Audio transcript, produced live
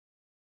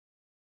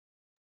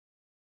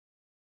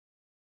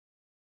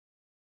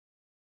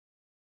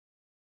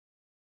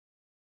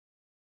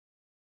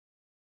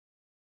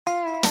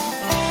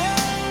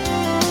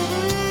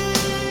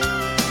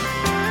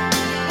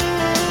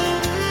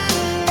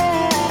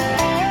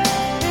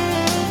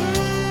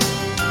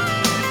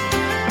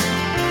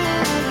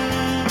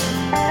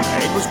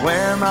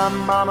my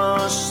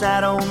mama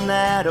sat on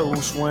that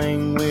old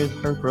swing with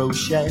her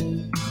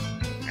crochet.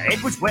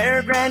 It was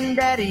where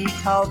Granddaddy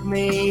taught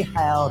me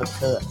how to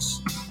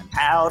cuss and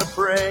how to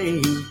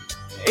pray.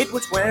 It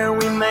was where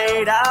we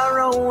made our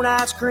own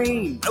ice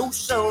cream those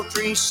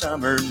sultry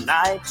summer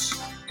nights,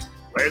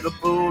 where the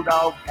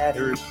bulldog had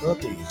her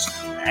puppies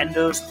and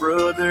us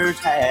brothers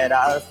had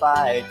our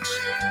fights.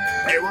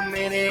 There were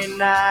many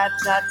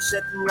nights I'd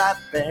sit right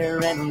there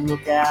and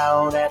look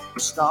out at the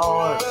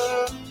stars,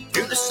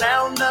 to the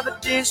sound of a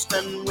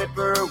distant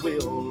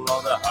whippoorwill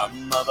or the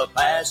hum of a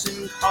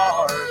passing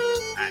car.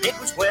 And it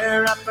was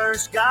where I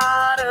first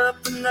got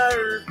up the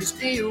nerve to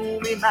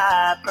steal me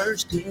my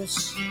first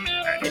kiss.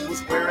 And it was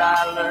where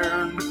I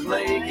learned to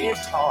play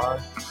guitar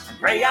and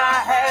pray I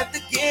had the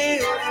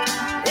gift.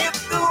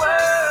 If the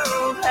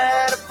world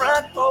had a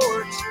front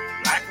porch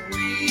like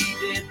we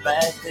did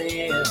back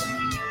then,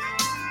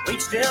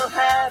 we'd still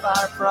have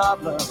our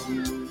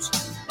problems,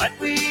 but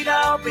we'd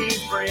all be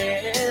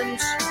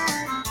friends.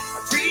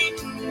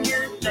 Treating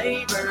your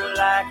neighbor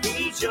like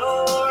he's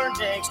your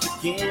next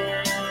of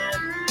kin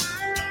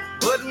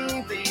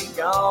wouldn't be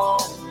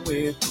gone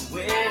with the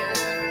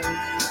wind.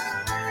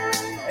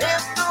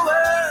 If the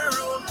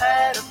world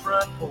had a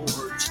front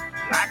porch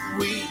like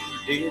we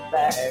did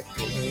back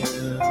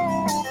then.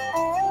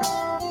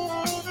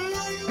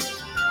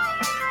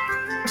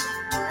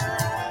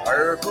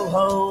 Purple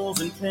holes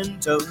and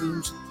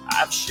pintos,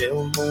 I've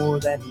shelled more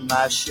than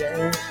my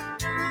share.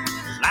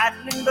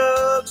 Lightning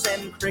bugs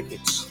and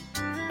crickets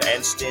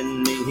danced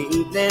in the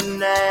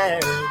evening air.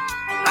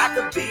 Like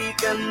a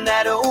beacon,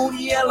 that old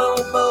yellow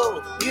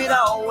bull, it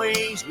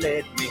always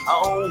led me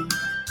home.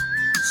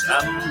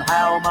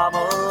 Somehow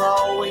Mama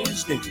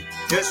always knew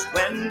just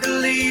when to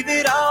leave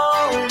it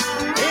on.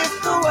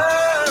 If the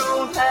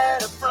world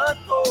had a front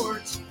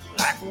porch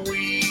like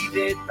we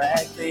did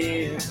back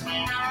then,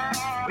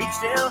 we'd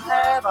still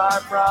have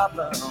our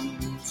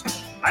problems,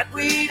 but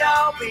we'd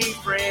all be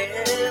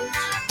friends.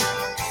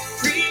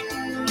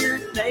 Treating your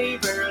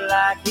neighbor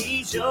like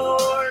he's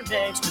your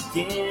next of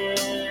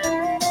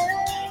kin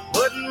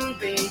wouldn't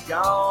be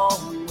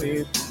gone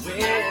with the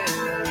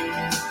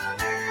wind.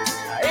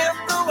 If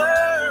the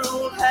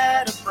world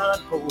had a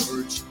front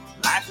porch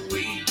like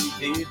we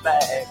did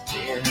back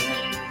then,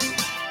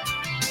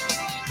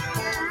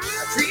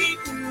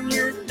 treating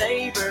your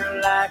neighbor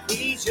like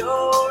he's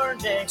your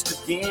next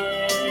of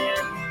kin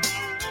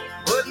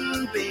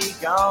wouldn't be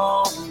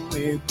gone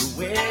with the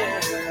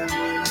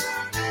wind.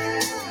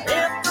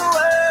 If the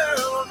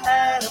world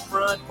had a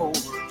front porch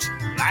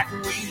like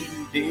we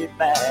did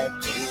back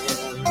then.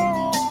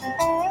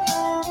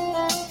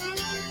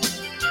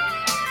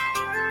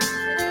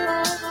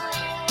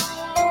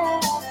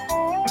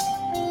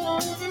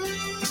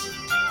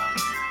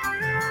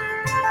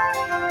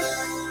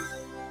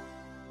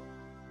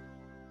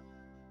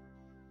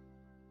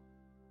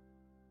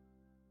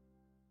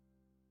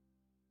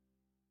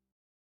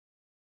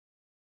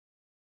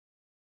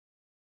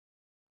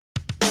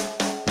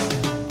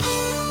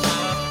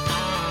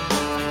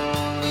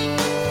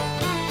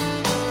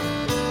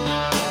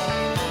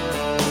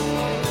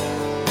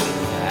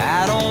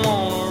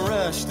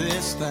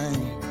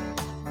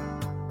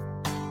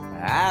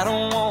 I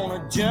don't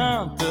wanna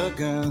jump the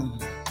gun.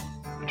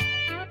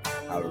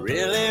 I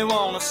really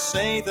wanna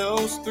say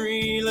those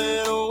three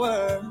little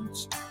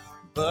words,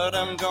 but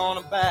I'm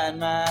gonna bite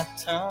my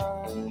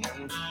tongue.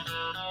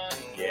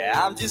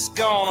 Yeah, I'm just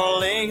gonna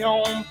lay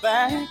on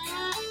back,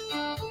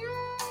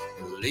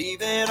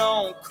 leave it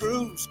on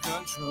cruise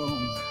control.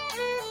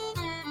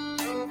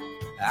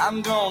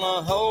 I'm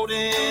gonna hold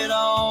it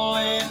all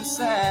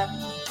inside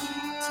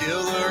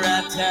till the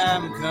right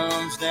time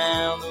comes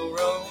down the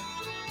road.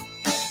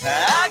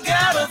 I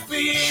got a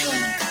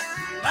feeling,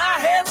 my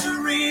head's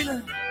a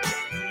reeling,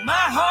 my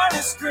heart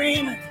is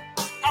screaming,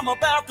 I'm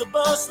about to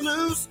bust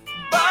loose,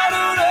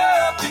 bottled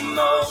up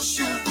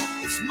emotion.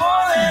 It's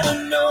more than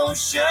a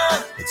notion.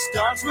 It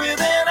starts with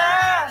an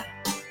I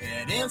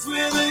and ends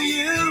with a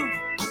you.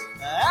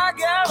 I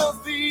got a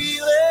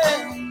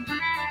feeling.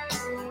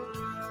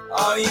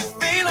 Are you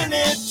feeling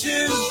it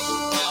too?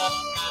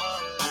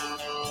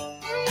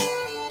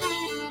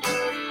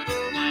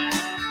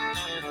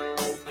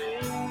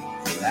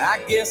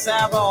 I guess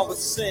I've always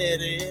said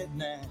it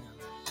now.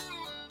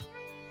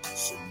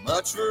 So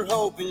much for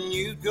hoping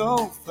you'd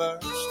go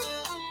first.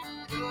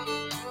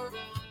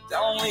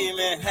 Don't leave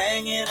me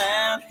hanging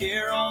out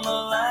here on the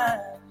line.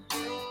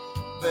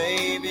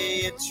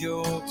 Baby, it's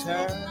your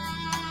turn.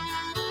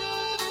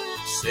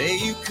 Say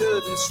you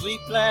couldn't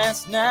sleep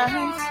last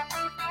night.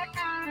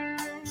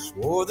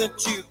 Swore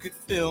that you could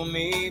feel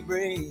me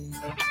breathe.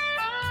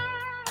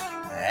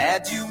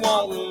 Had you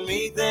wanting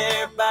me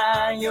there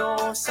by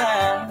your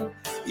side.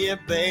 Yeah,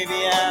 baby,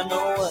 I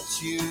know what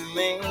you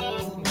mean.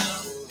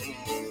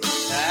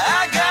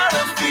 I got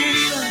a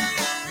feeling,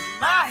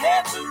 my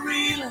head's a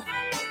reeling,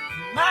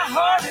 my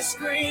heart is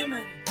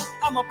screaming,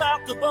 I'm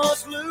about to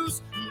bust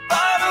loose,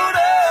 bottled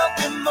up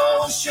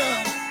emotion.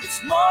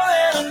 It's more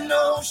than a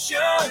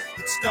notion.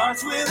 It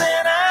starts with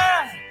an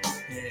I,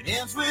 it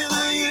ends with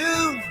a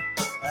you.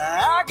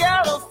 I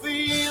got a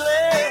feeling.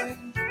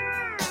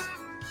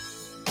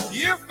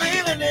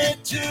 feeling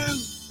it too.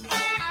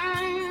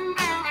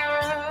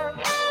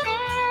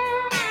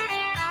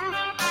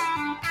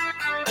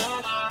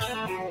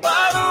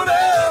 Bottled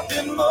up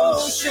in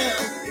motion,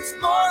 it's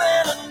more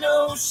than a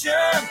notion.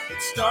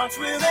 It starts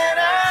with an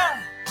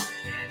I,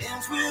 it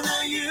ends with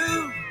a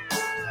U.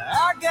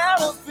 I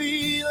got a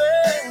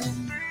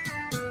feeling,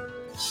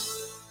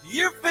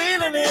 you're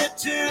feeling it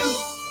too.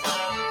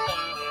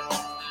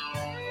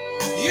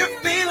 You're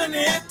feeling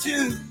it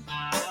too.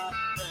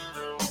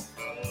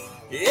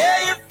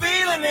 Yeah, you're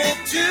feeling it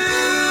too.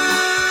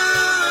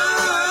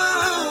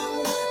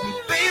 I'm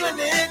feeling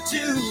it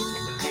too.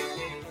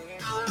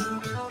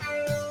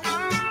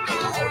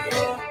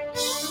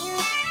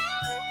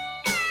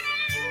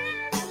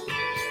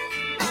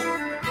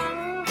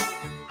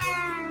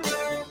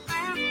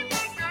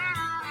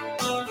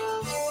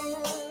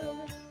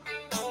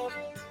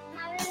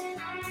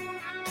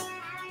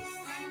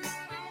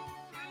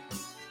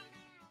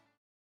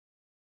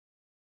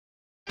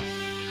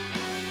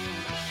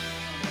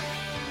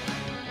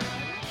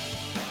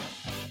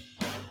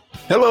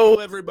 Hello,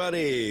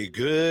 everybody.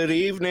 Good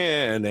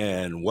evening,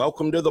 and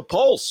welcome to The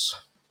Pulse.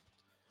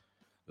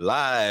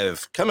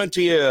 Live, coming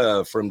to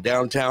you from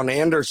downtown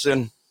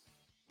Anderson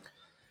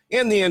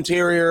in the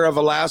interior of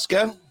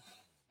Alaska.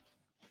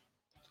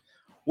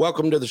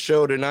 Welcome to the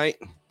show tonight.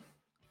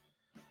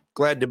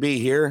 Glad to be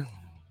here,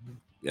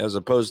 as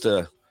opposed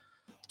to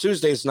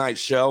Tuesday's night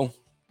show.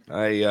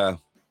 I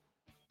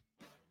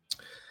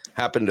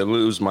happened to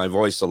lose my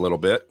voice a little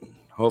bit.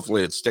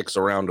 Hopefully it sticks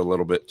around a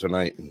little bit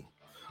tonight, and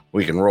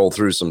we can roll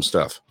through some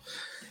stuff.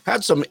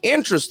 Had some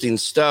interesting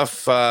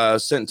stuff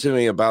sent to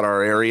me about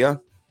our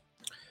area,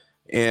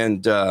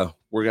 and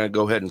we're going to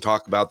go ahead and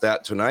talk about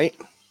that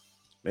tonight.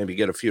 Maybe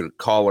get a few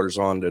callers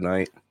on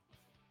tonight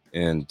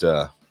and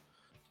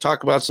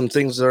talk about some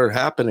things that are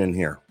happening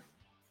here.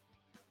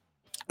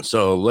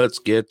 So let's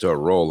get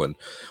rolling.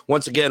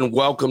 Once again,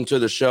 welcome to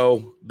the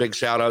show. Big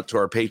shout out to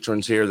our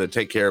patrons here that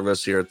take care of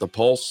us here at The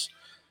Pulse.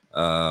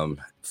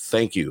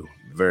 Thank you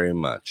very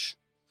much.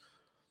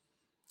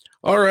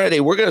 All righty,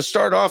 we're going to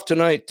start off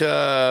tonight.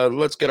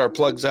 Let's get our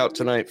plugs out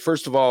tonight.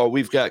 First of all,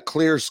 we've got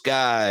Clear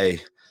Sky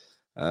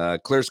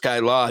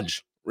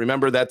Lodge.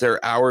 Remember that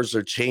their hours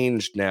are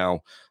changed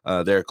now.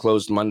 They're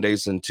closed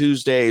Mondays and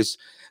Tuesdays.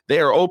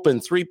 They are open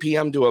 3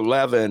 p.m. to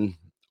 11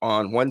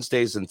 on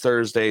Wednesdays and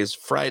Thursdays,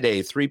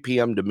 Friday 3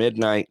 p.m. to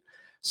midnight,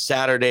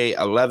 Saturday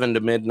 11 to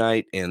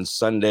midnight, and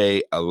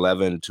Sunday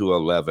 11 to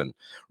 11.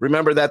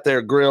 Remember that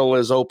their grill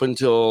is open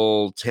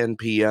till 10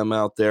 p.m.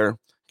 out there.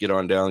 Get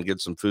on down and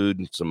get some food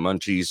and some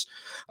munchies.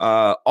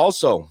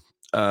 Also,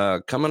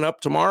 coming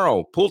up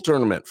tomorrow, pool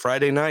tournament,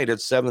 Friday night at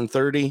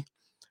 7:30,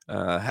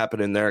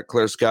 happening there at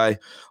Clear Sky.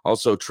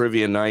 Also,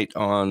 trivia night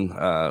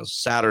on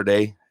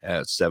Saturday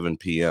at 7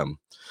 p.m.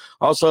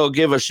 Also,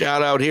 give a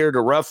shout out here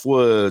to Rough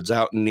Woods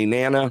out in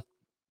Nenana.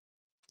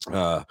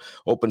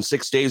 Open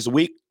 6 days a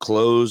week,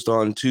 closed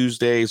on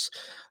Tuesdays.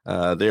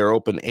 They are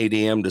open 8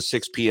 a.m. to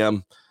 6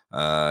 p.m.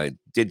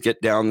 Did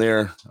get down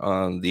there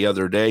the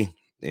other day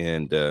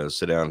and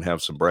sit down and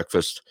have some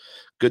breakfast.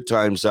 Good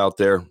times out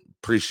there.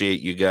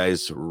 Appreciate you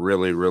guys.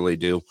 Really, really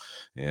do.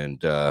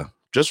 And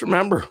just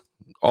remember,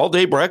 all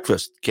day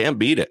breakfast. Can't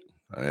beat it.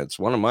 It's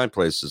one of my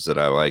places that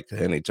I like.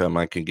 Anytime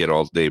I can get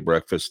all day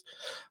breakfast,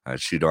 I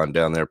shoot on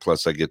down there.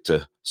 Plus, I get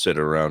to sit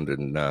around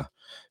and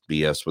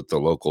BS with the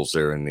locals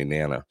there in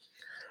Nenana.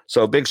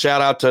 So big shout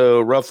out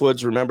to Rough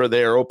Woods. Remember,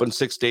 they are open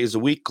 6 days a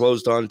week,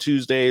 closed on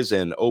Tuesdays,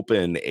 and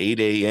open 8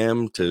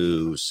 a.m.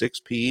 to 6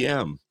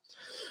 p.m.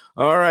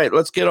 All right,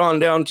 let's get on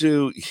down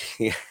to,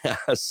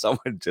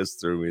 someone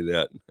just threw me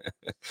that.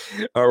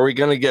 Are we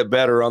going to get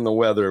better on the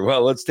weather?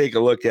 Well, let's take a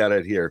look at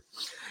it here.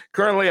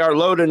 Currently, our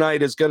low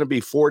tonight is going to be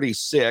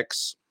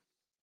 46.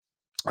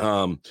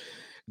 Going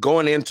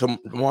into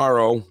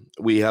tomorrow,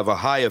 we have a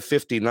high of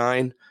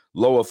 59,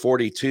 low of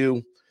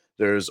 42.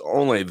 There's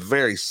only a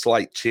very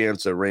slight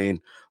chance of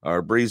rain.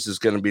 Our breeze is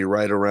going to be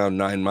right around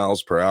 9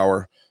 miles per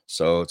hour.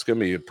 So it's going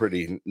to be a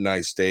pretty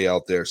nice day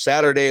out there.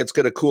 Saturday, it's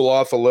going to cool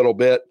off a little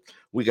bit.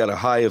 We got a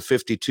high of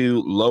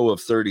 52, low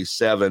of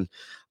 37.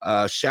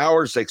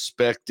 Showers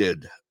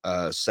expected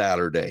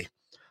Saturday.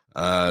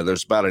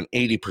 There's about an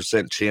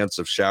 80% chance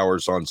of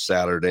showers on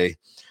Saturday.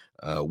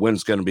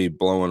 Wind's going to be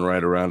blowing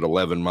right around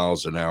 11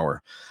 miles an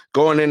hour.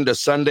 Going into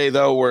Sunday,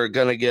 though, we're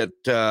going to get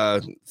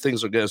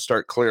things are going to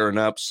start clearing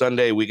up.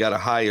 Sunday, we got a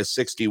high of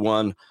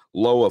 61,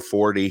 low of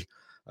 40,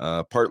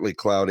 partly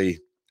cloudy.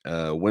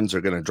 Winds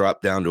are going to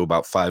drop down to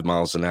about 5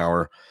 miles an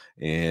hour.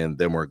 And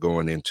then we're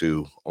going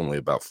into only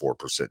about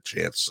 4%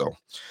 chance. So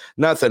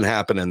nothing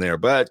happening there.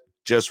 But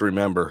just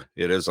remember,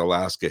 it is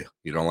Alaska.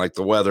 You don't like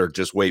the weather,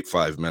 just wait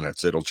 5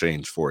 minutes. It'll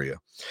change for you.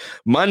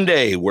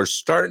 Monday, we're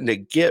starting to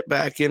get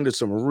back into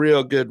some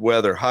real good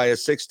weather. High of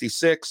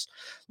 66,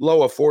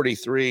 low of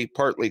 43,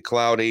 partly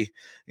cloudy.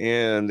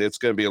 And it's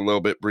going to be a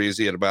little bit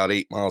breezy at about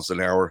 8 miles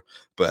an hour.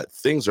 But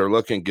things are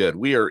looking good.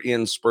 We are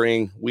in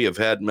spring. We have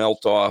had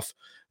melt off.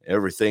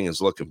 Everything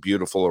is looking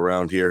beautiful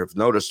around here. I've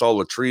noticed all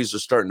the trees are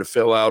starting to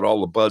fill out.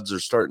 All the buds are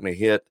starting to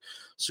hit.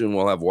 Soon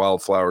we'll have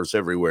wildflowers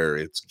everywhere.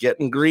 It's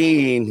getting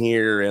green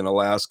here in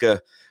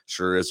Alaska.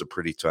 Sure is a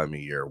pretty time of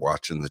year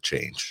watching the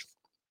change.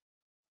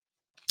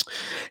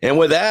 And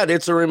with that,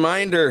 it's a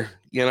reminder,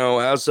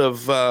 as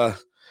of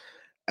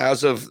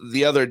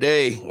the other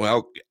day,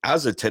 well,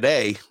 as of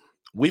today,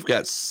 we've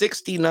got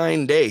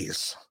 69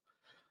 days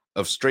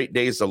of straight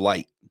days of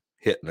light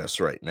hitting us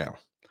right now.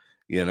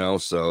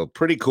 So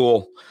pretty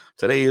cool.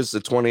 Today is the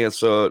 20th,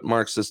 so it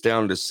marks us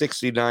down to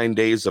 69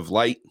 days of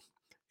light.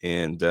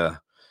 And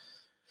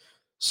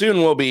soon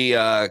we'll be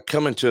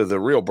coming to the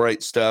real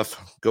bright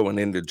stuff going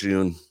into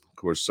June. Of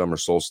course, summer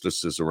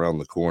solstice is around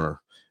the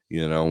corner.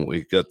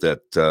 We got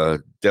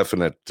that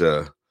definite,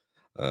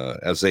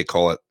 as they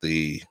call it,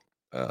 the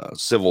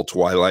civil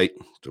twilight,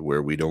 to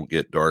where we don't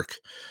get dark.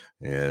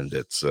 And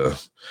it's,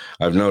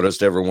 I've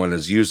noticed everyone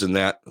is using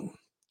that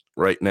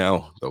right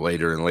now. The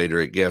later and later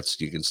it gets,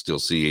 you can still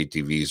see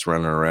ATVs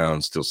running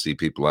around, still see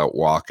people out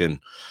walking.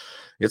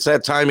 It's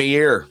that time of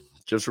year.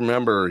 Just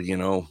remember,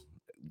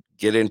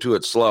 get into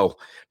it slow.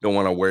 Don't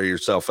want to wear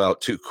yourself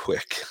out too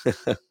quick.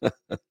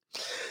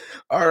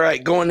 All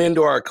right, going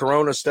into our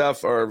corona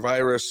stuff, our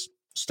virus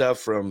stuff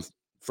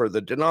for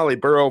the Denali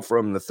Borough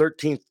from the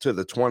 13th to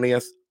the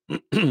 20th.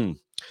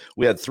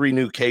 We had 3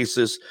 new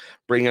cases,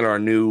 bringing our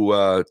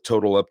new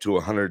total up to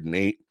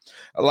 108.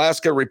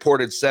 Alaska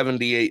reported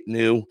 78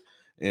 new,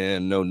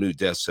 and no new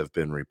deaths have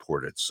been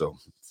reported. So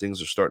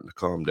things are starting to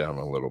calm down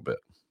a little bit.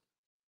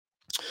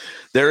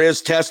 There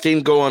is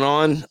testing going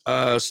on.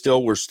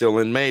 We're still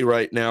in May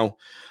right now.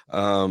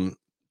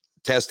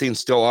 Testing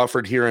still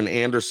offered here in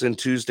Anderson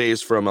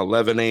Tuesdays from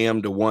 11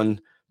 a.m. to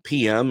 1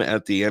 p.m.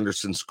 at the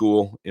Anderson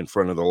School in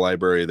front of the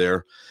library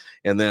there.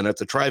 And then at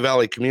the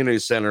Tri-Valley Community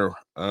Center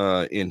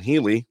in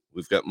Healy,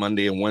 we've got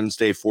Monday and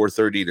Wednesday,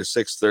 4:30 to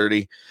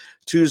 6:30,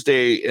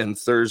 Tuesday and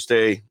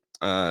Thursday,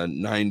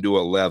 9 to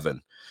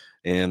 11.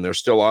 And they're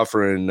still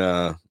offering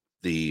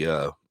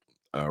the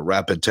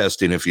rapid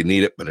testing if you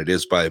need it, but it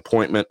is by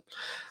appointment.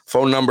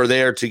 Phone number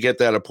there to get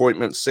that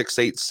appointment,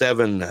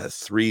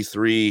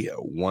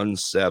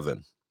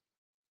 687-3317.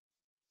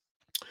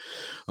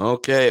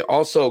 Okay,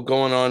 also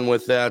going on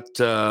with that,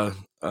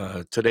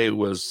 today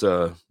was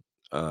a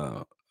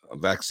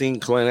vaccine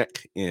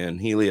clinic in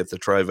Healy at the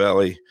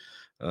Tri-Valley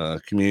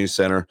Community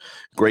Center.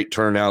 Great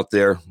turnout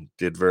there,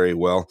 did very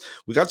well.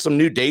 We got some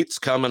new dates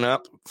coming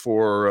up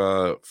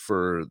for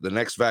the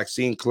next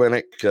vaccine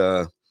clinic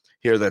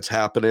here that's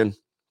happening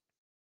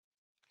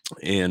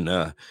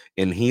in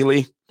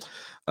Healy.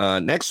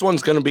 Next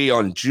one's going to be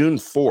on June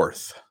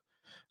 4th.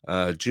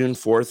 June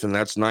 4th, and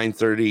that's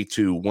 9:30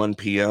 to 1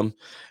 p.m.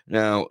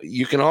 Now,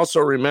 you can also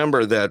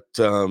remember that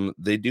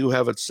they do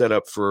have it set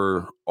up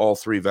for all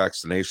 3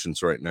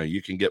 vaccinations right now.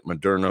 You can get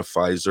Moderna,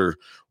 Pfizer,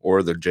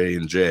 or the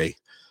J&J,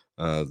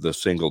 the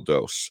single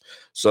dose.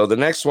 So the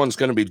next one's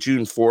going to be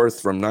June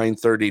 4th from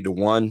 9:30 to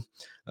 1.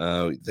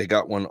 They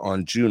got one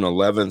on June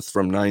 11th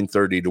from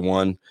 9:30 to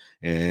 1,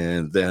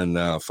 and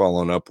then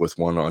following up with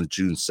one on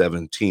June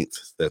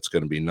 17th. That's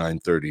going to be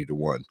 9:30 to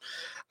 1.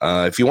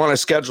 If you want to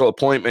schedule an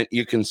appointment,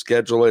 you can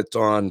schedule it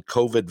on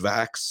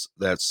COVIDVax.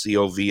 That's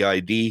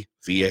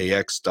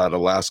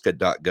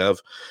COVIDVAX.alaska.gov.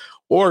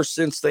 Or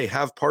since they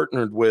have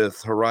partnered with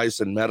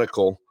Horizon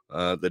Medical,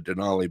 the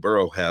Denali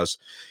Borough has,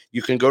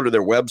 you can go to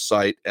their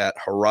website at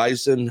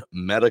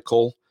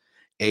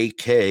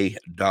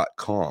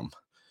horizonmedicalag.com.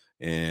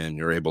 And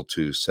you're able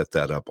to set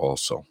that up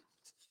also.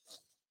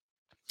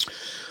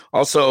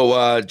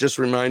 Also, just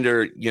a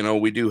reminder,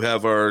 we do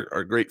have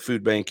our great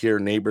food bank here,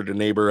 neighbor to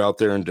neighbor out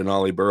there in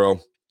Denali Borough.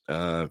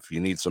 If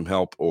you need some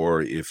help,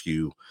 or if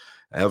you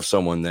have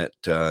someone that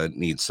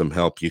needs some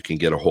help, you can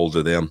get a hold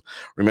of them.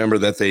 Remember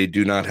that they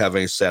do not have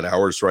any set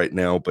hours right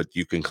now, but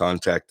you can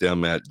contact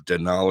them at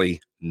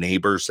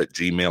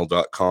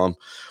denali.neighbors@gmail.com,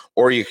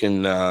 or you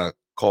can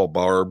call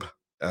Barb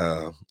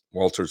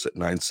Walters at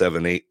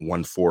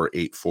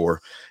 978-1484,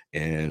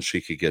 and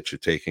she could get you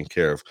taken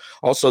care of.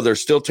 Also, they're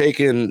still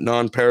taking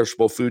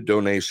non-perishable food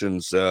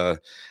donations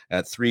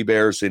at Three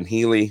Bears in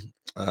Healy,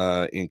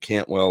 in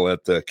Cantwell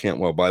at the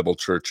Cantwell Bible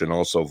Church, and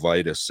also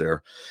Vitus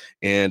there.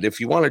 And if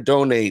you want to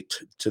donate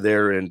to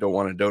there and don't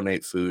want to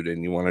donate food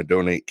and you want to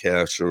donate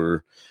cash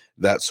or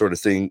that sort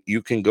of thing,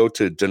 you can go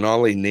to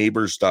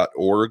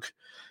denalineighbors.org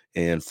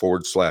and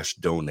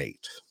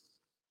 /donate.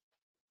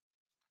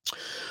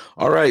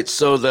 All right,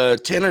 so the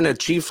Tenana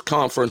Chiefs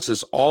Conference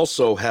is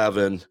also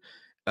having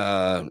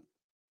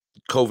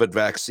COVID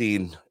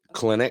vaccine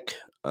clinic.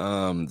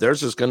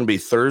 Theirs is going to be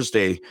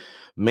Thursday,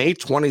 May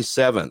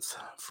 27th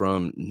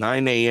from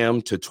 9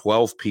 a.m. to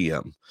 12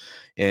 p.m.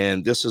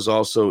 And this is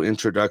also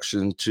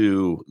introduction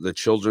to the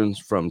children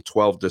from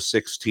 12 to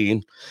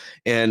 16.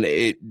 And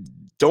it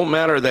don't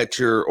matter that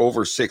you're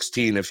over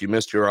 16. If you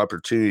missed your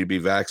opportunity to be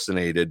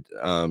vaccinated,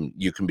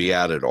 you can be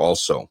added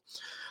also.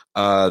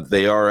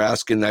 They are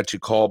asking that you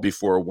call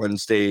before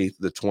Wednesday,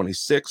 the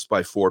 26th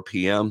by 4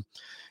 p.m.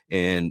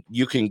 And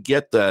you can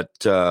get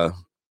that,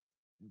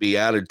 be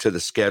added to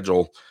the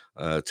schedule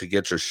to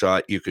get your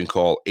shot. You can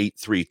call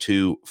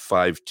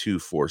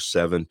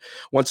 832-5247.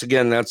 Once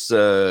again, that's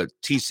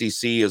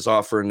TCC is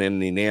offering in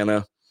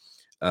Nenana.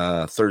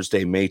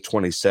 Thursday, May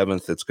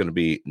 27th. It's going to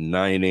be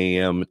 9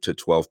 a.m. to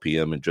 12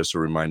 p.m. And just a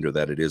reminder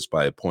that it is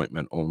by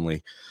appointment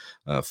only.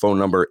 Phone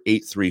number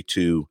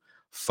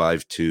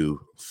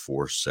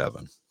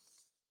 832-5247.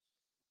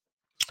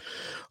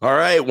 All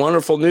right.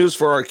 Wonderful news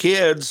for our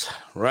kids,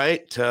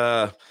 right?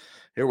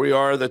 Here we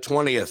are, the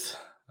 20th.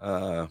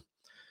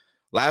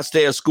 Last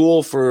day of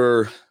school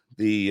for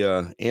the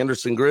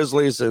Anderson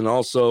Grizzlies and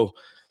also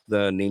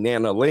the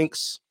Nenana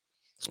Lynx,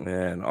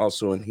 and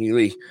also in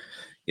Healy.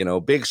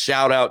 Big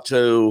shout out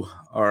to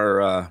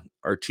our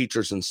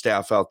teachers and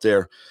staff out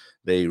there.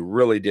 They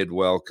really did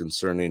well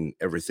concerning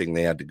everything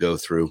they had to go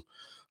through.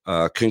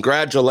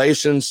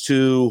 Congratulations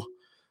to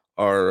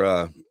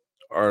our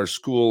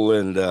school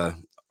and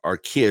our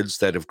kids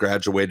that have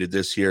graduated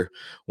this year.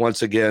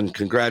 Once again,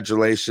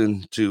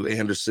 congratulations to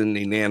Anderson,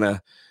 Nenana,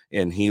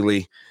 and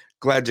Healy.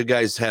 Glad you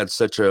guys had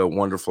such a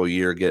wonderful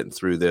year getting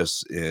through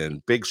this,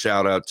 and big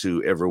shout out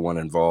to everyone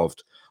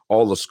involved.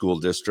 All the school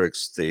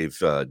districts, they've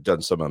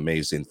done some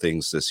amazing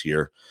things this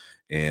year,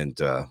 and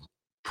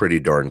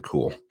pretty darn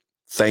cool.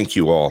 Thank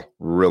you all.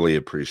 Really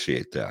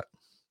appreciate that.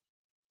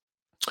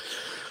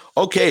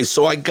 Okay,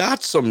 so I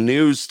got some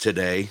news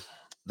today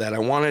that I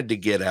wanted to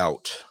get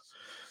out.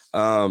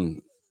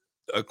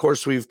 Of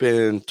course, we've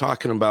been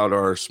talking about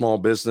our small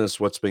business,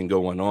 what's been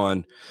going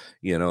on,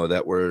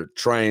 that we're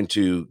trying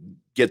to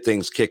get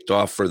things kicked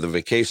off for the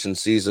vacation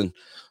season.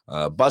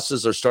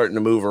 Buses are starting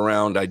to move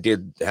around. I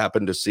did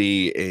happen to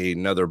see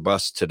another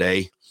bus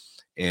today,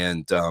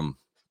 and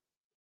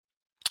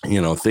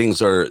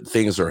things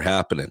are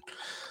happening.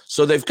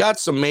 So they've got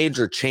some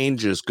major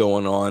changes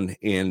going on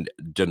in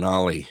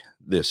Denali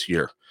this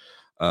year.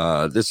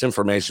 This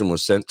information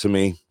was sent to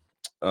me,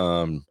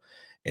 and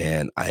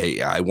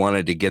I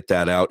wanted to get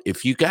that out.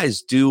 If you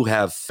guys do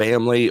have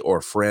family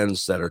or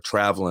friends that are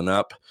traveling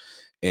up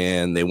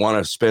and they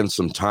want to spend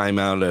some time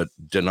out at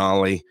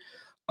Denali,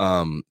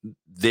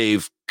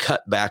 they've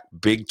cut back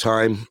big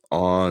time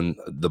on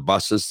the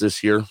buses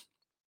this year.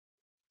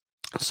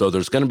 So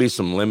there's going to be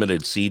some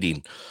limited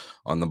seating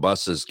on the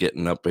buses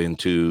getting up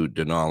into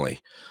Denali.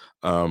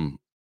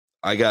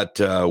 I got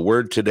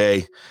word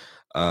today,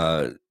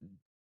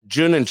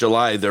 June and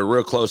July, they're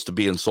real close to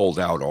being sold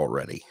out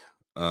already.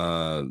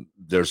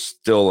 There's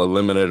still a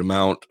limited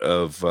amount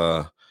of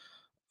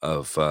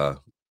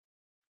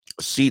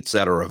seats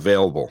that are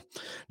available.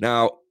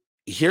 Now,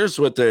 here's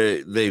what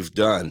they've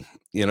done.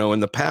 In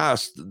the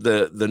past,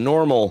 the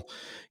normal,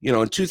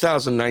 in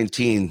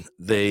 2019,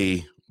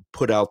 they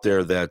put out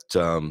there that,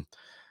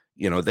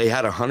 they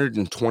had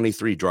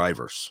 123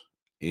 drivers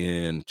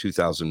in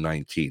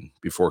 2019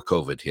 before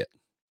COVID hit.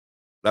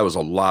 That was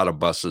a lot of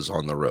buses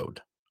on the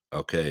road.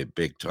 Okay,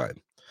 big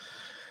time.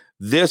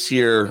 This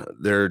year,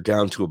 they're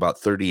down to about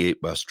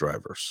 38 bus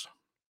drivers.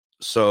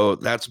 So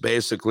that's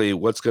basically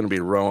what's going to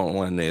be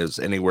rolling is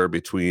anywhere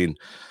between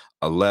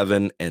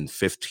 11 and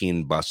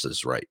 15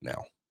 buses right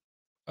now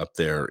up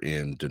there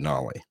in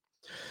Denali.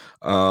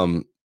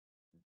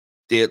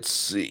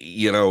 It's,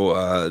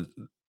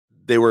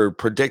 they were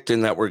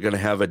predicting that we're going to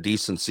have a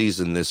decent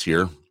season this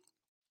year.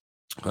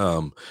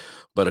 But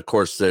of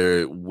course,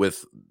 they're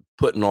with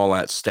putting all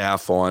that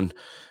staff on,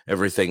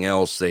 everything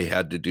else, they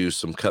had to do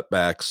some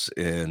cutbacks,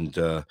 and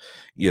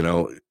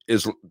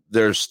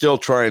they're still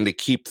trying to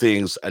keep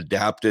things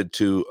adapted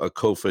to a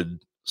COVID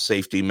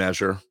safety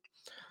measure.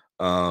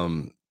 A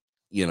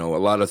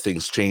lot of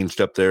things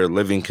changed up there.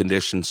 Living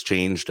conditions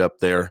changed up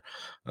there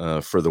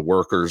for the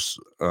workers.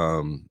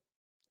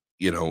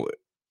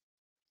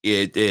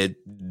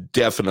 It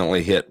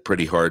definitely hit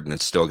pretty hard, and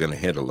it's still going to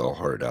hit a little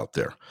hard out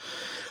there.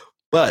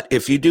 But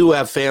if you do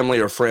have family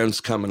or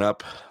friends coming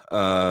up,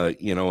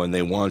 and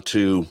they want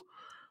to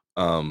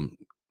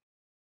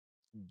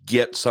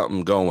get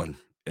something going,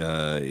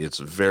 it's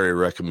very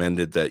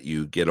recommended that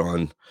you get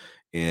on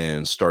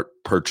and start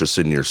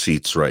purchasing your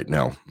seats right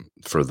now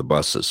for the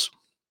buses.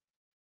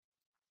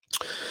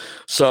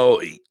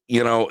 So,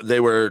 they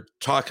were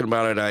talking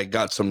about it. I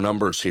got some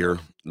numbers here.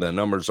 The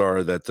numbers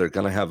are that they're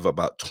going to have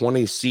about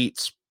 20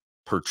 seats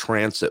per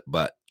transit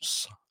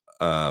bus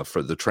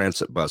for the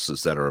transit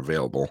buses that are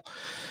available,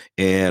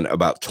 and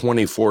about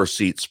 24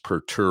 seats per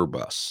tour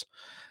bus.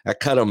 That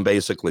cut them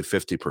basically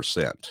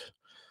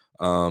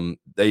 50%.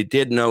 They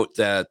did note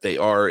that they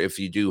are, if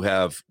you do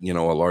have, a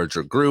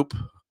larger group,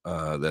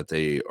 that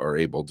they are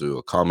able to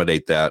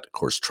accommodate that. Of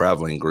course,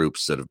 traveling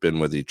groups that have been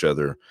with each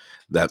other,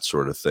 that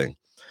sort of thing.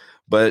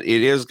 But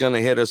it is going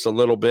to hit us a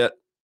little bit,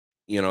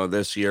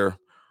 this year.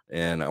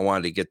 And I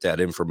wanted to get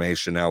that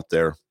information out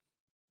there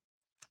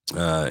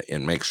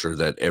and make sure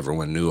that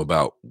everyone knew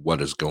about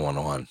what is going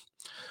on.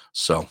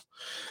 So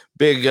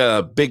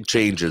big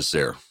changes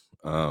there.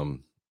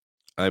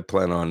 I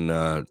plan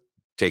on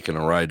taking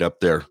a ride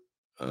up there,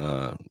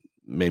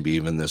 maybe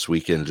even this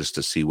weekend, just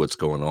to see what's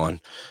going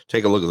on.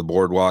 Take a look at the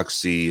boardwalk,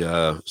 see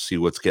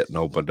what's getting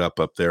opened up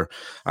there.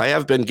 I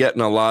have been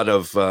getting a lot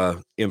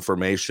of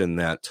information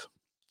that,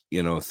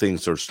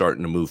 things are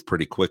starting to move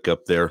pretty quick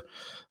up there.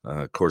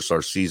 Of course,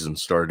 our season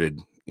started,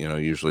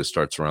 usually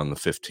starts around the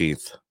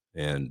 15th,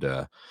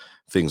 and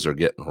things are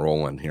getting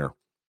rolling here.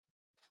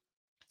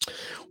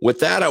 With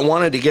that,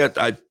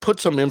 I put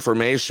some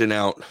information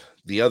out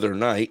the other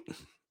night,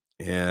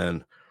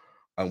 and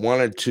I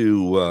wanted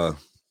to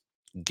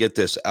get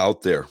this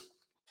out there.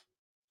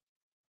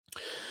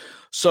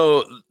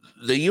 So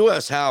the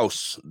U.S.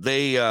 House,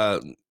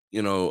 Don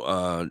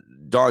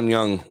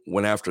Young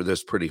went after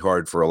this pretty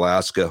hard for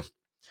Alaska,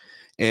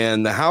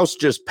 and the House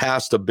just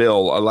passed a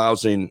bill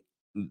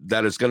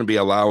that is going to be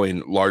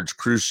allowing large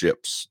cruise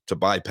ships to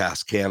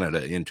bypass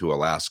Canada into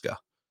Alaska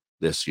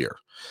this year.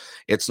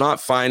 It's not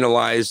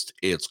finalized.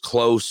 It's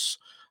close.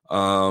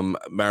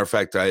 Matter of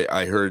fact,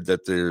 I heard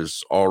that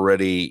there's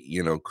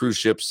already, cruise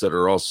ships that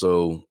are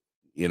also,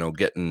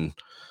 getting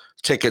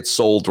tickets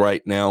sold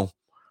right now,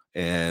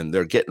 and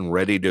they're getting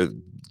ready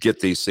to get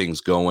these things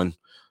going.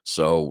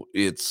 So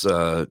it's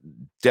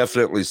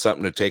definitely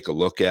something to take a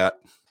look at.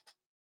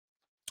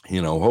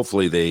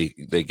 Hopefully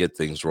they get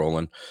things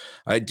rolling.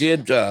 I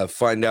did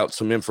find out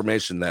some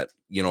information that,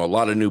 a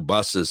lot of new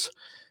buses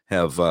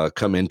have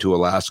come into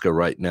Alaska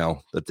right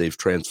now, that they've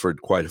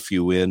transferred quite a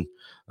few in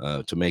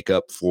to make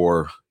up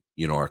for,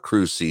 our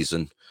cruise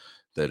season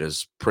that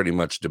is pretty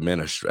much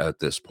diminished at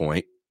this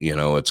point.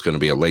 It's going to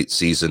be a late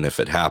season if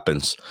it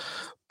happens.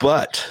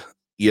 But,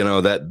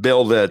 that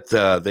bill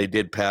that they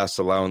did pass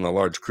allowing the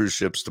large cruise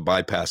ships to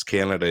bypass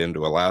Canada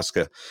into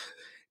Alaska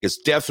is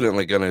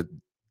definitely going to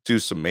do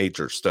some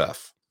major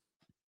stuff.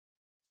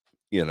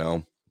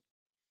 We're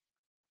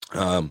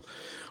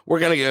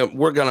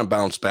gonna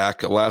bounce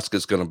back.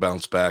 Alaska's gonna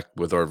bounce back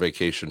with our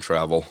vacation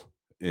travel,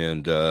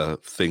 and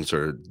things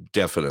are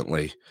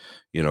definitely,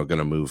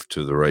 gonna move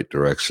to the right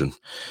direction.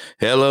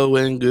 Hello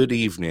and good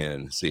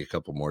evening. See, a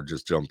couple more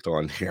just jumped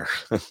on here.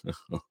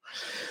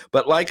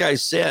 But like I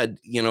said,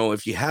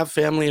 if you have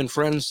family and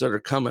friends that are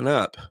coming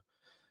up,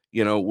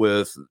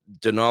 with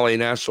Denali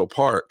National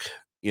Park,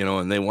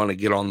 and they want to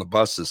get on the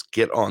buses,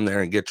 get on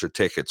there and get your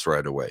tickets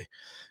right away.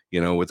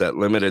 With that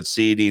limited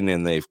seating,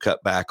 and they've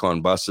cut back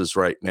on buses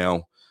right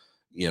now,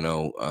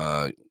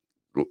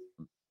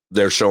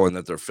 they're showing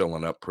that they're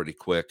filling up pretty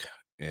quick,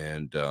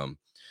 and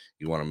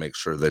you want to make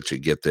sure that you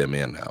get them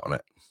in on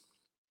it.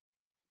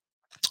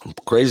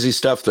 Crazy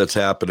stuff that's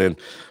happening,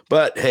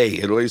 but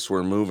hey, at least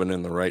we're moving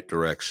in the right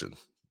direction.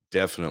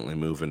 Definitely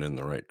moving in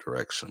the right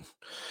direction.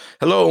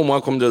 Hello and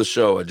welcome to the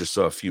show. I just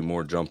saw a few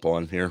more jump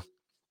on here.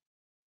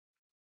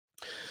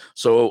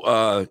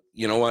 So,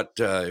 you know what?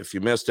 If you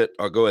missed it,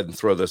 I'll go ahead and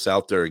throw this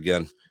out there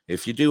again.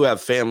 If you do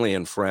have family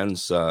and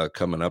friends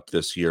coming up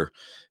this year,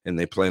 and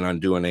they plan on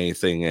doing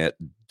anything at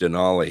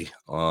Denali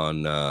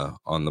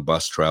on the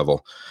bus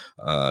travel,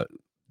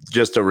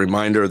 just a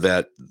reminder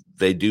that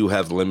they do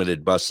have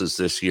limited buses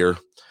this year,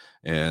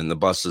 and the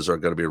buses are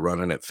going to be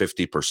running at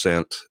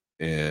 50%.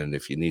 And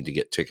if you need to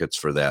get tickets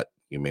for that,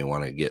 you may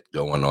want to get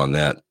going on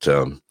that.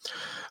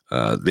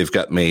 They've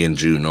got May and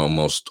June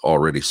almost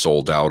already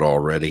sold out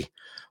already.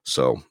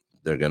 So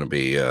they're going to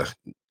be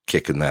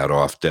kicking that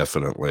off,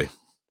 definitely.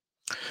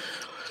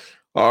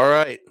 All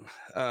right.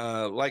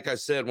 Like I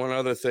said, one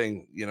other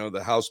thing,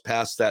 the House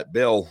passed that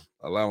bill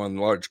allowing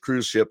large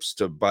cruise ships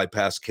to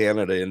bypass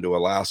Canada into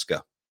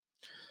Alaska.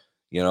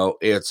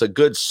 It's a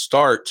good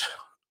start,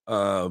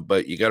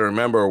 but you got to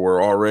remember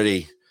we're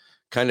already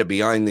kind of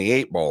behind the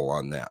 8 ball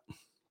on that.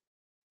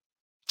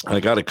 I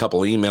got a couple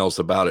emails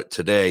about it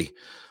today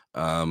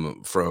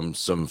from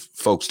some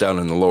folks down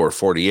in the lower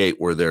 48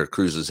 where their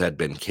cruises had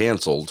been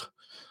canceled,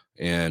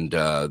 and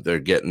they're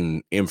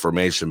getting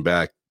information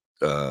back,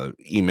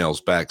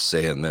 emails back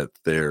saying that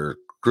their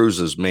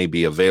cruises may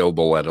be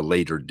available at a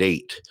later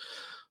date.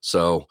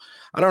 So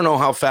I don't know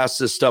how fast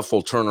this stuff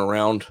will turn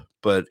around,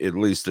 but at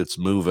least it's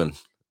moving,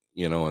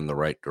 in the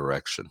right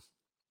direction.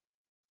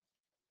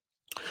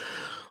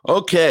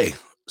 Okay,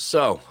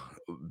 so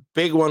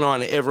big one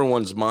on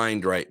everyone's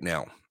mind right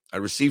now. I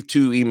received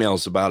 2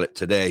 emails about it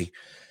today,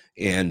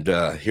 and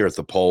here at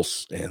the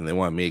Pulse, and they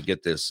want me to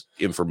get this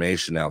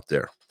information out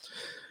there.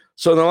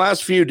 So in the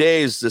last few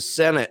days, the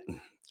Senate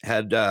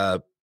had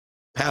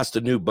passed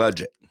a new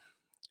budget.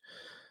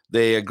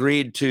 They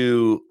agreed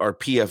to our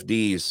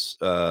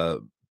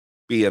PFDs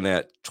being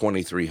at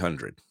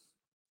 2,300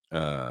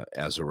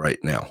 as of right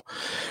now.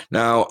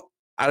 Now,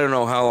 I don't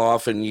know how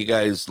often you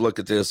guys look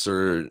at this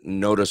or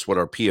notice what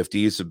our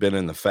PFDs have been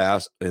in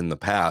the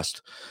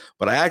past,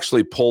 but I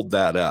actually pulled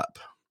that up,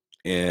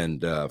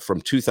 and from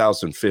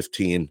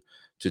 2015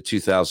 to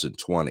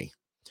 2020,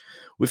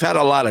 we've had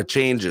a lot of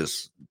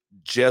changes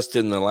just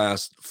in the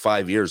last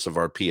 5 years of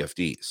our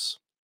PFDs.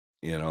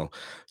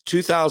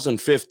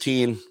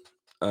 2015.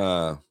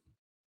 Oh,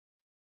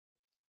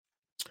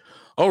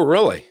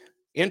 really?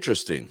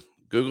 Interesting.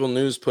 Google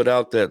News put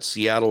out that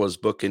Seattle is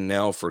booking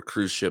now for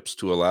cruise ships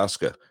to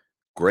Alaska.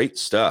 Great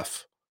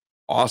stuff.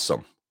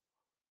 Awesome.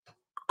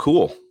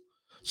 Cool.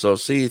 So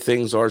see,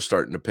 things are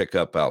starting to pick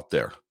up out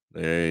there.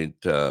 They're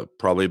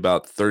probably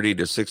about 30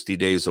 to 60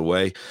 days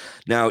away.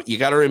 Now, you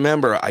got to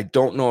remember, I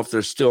don't know if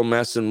they're still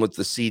messing with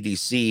the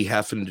CDC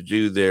having to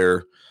do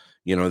their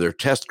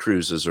test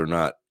cruises or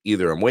not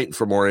either I'm waiting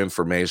for more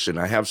information.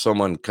 I have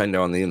someone kind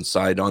of on the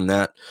inside on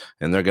that,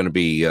 and they're going to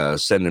be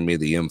sending me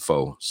the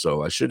info.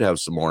 So I should have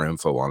some more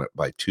info on it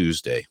by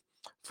Tuesday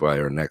for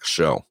our next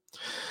show.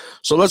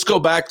 So let's go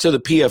back to the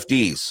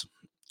PFDs.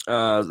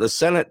 The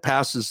Senate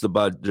passes the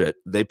budget.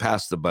 They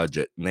passed the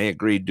budget, and they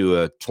agreed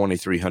to a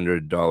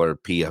 $2,300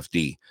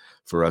 PFD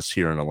for us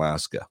here in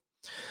Alaska.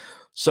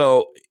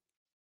 So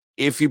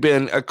if you've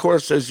been, of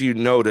course, as you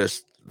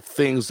noticed,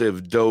 things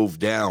have dove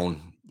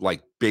down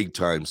like big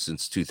time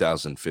since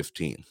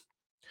 2015.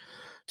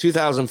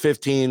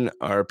 2015,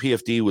 our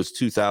PFD was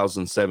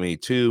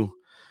 2,072.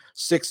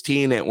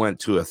 16, it went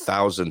to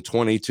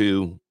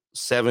 1,022.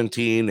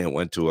 17, it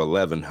went to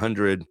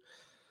 1,100.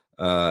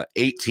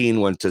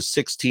 18 went to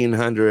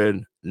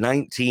 1,600.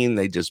 19,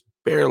 they just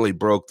barely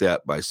broke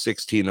that by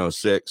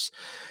 1,606.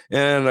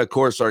 And of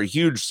course, our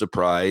huge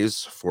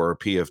surprise for our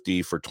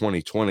PFD for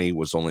 2020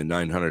 was only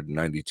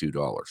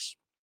 $992.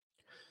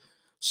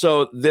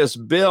 So this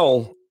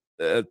bill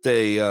that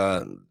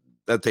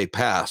they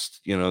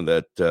passed,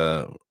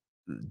 that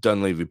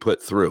Dunleavy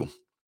put through,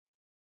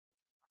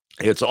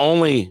 it's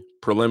only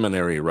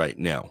preliminary right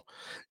now.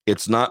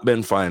 It's not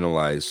been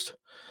finalized.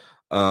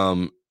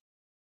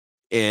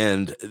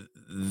 And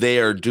they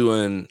are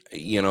doing,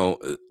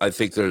 I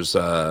think there's,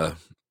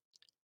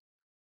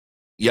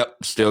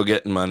 still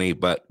getting money,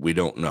 but we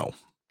don't know.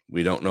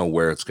 We don't know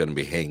where it's going to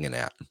be hanging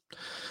at.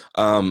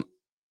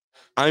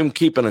 I'm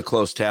keeping a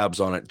close tabs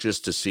on it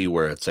just to see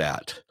where it's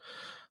at.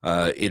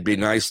 It'd be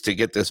nice to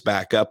get this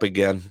back up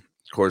again.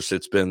 Of course, the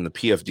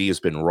PFD has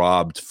been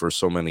robbed for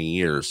so many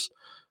years.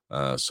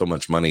 So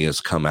much money has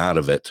come out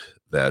of it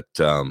that,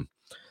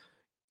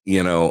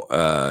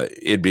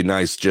 it'd be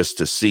nice just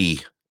to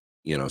see,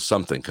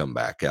 something come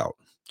back out.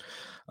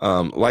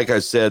 Like I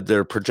said,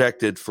 they're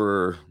projected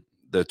for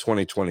the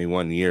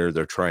 2021 year.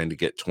 They're trying to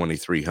get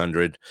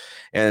 2,300,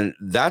 and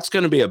that's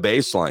going to be a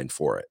baseline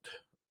for it.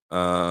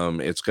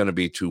 It's going to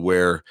be to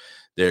where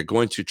they're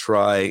going to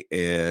try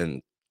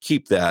and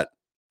keep that,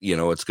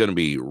 it's going to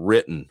be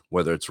written,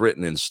 whether it's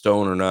written in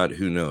stone or not,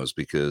 who knows,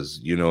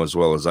 because as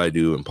well as I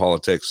do in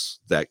politics,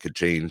 that could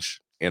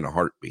change in a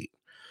heartbeat,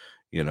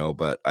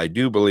 but I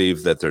do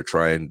believe that they're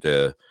trying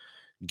to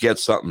get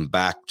something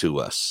back to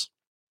us.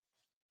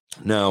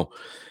 Now,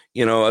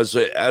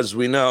 as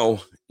we know,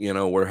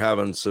 we're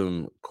having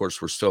some, of course,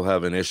 we're still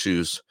having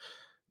issues,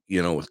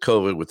 with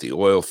COVID, with the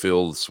oil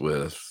fields,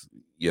 with,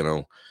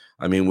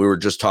 we were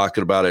just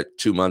talking about it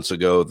 2 months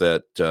ago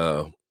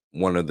that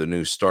one of the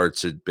new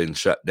starts had been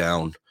shut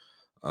down,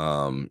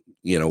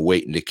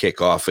 waiting to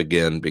kick off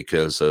again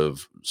because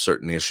of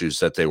certain issues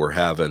that they were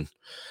having.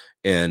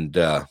 And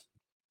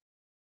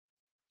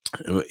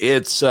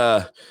it's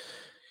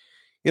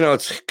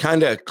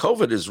kind of,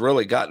 COVID has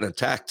really gotten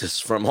attacked us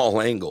from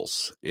all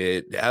angles.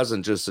 It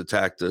hasn't just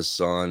attacked us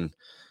on,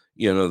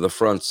 the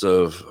fronts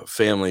of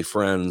family,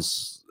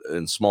 friends,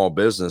 and small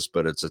business,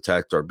 but it's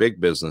attacked our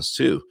big business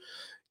too.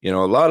 A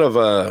lot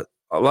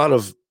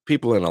of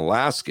people in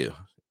Alaska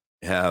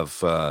have,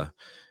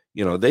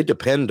 they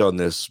depend on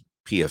this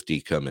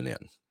PFD coming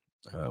in.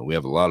 We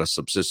have a lot of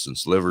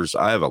subsistence livers.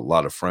 I have a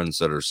lot of friends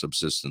that are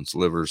subsistence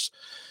livers,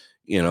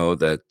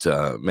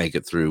 that make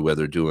it through,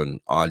 whether doing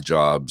odd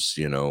jobs,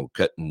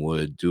 cutting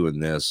wood, doing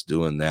this,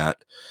 doing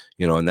that,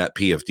 and that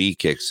PFD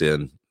kicks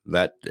in,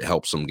 that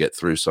helps them get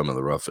through some of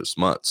the roughest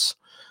months,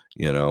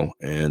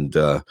 and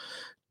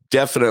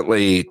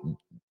definitely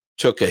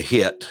took a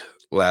hit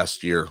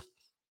last year.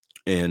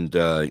 And,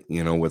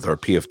 with our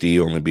PFD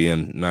only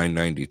being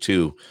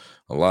 992,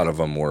 a lot of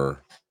them were,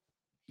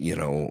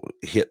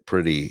 hit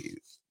pretty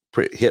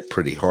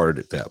hard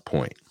at that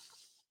point.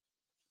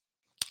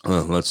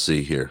 Let's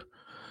see here.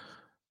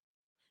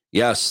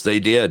 Yes, they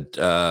did.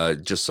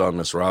 Just saw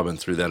Miss Robin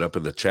threw that up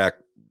in the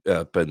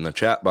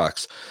chat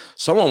box.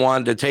 Someone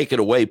wanted to take it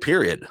away,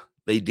 period.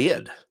 They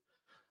did.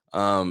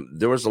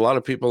 There was a lot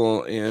of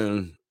people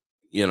in,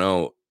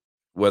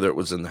 whether it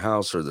was in the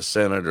House or the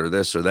Senate or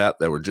this or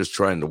that were just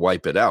trying to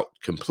wipe it out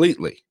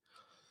completely.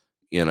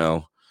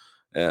 You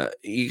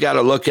got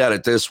to look at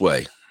it this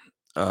way.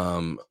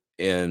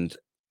 And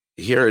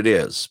here it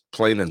is,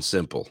 plain and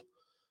simple.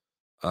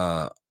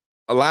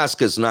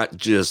 Alaska is not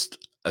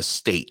just a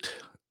state.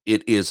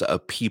 It is a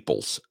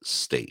people's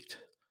state,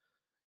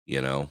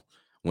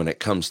 when it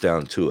comes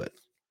down to it.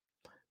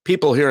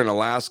 People here in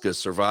Alaska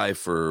survive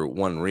for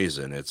one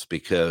reason. It's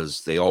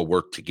because they all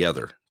work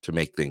together to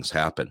make things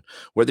happen.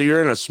 Whether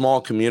you're in a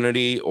small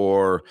community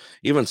or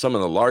even some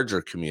of the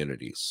larger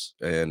communities,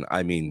 and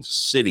I mean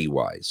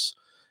city-wise,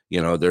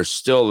 there's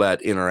still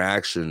that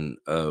interaction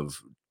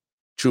of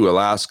true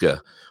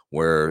Alaska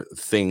where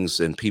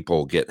things and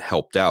people get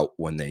helped out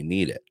when they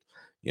need it.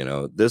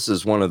 This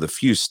is one of the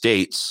few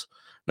states,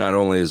 not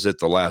only is it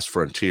the last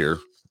frontier,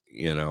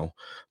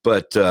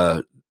 but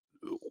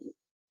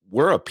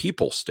we're a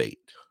people state.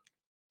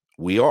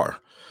 We are.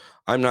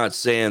 I'm not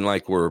saying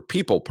like we're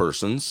people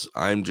persons.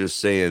 I'm just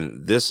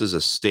saying this is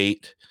a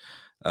state.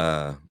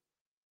 It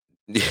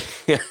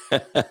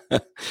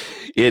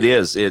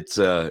is. It's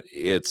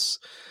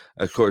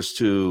of course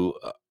to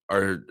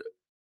our,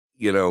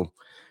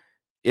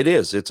 It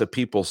is. It's a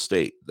people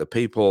state. The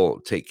people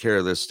take care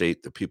of this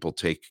state. The people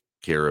take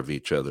care of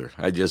each other.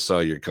 I just saw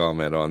your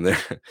comment on there.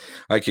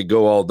 I could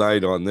go all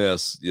night on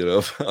this,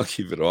 I'll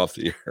keep it off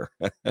the air.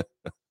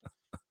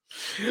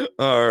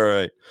 All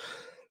right.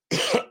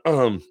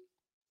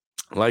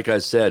 Like I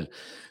said,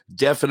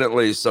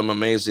 definitely some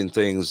amazing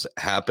things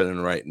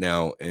happening right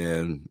now.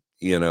 And,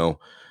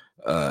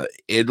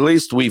 at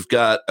least we've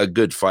got a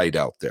good fight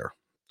out there.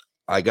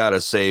 I got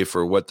to say,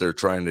 for what they're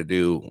trying to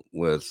do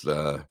with,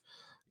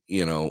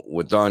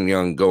 with Don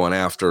Young going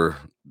after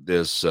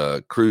this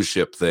cruise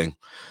ship thing,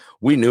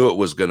 we knew it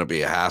was going to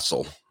be a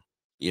hassle.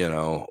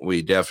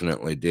 We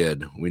definitely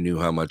did. We knew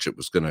how much it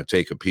was going to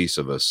take a piece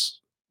of us,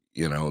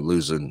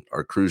 losing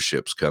our cruise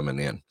ships coming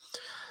in,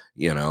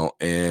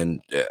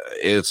 and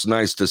it's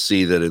nice to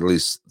see that at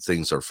least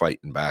things are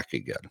fighting back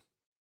again.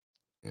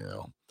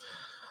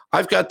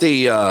 I've got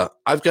the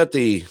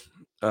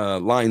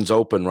lines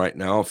open right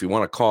now. If you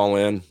want to call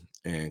in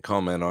and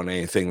comment on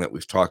anything that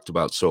we've talked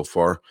about so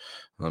far,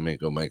 let me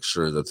go make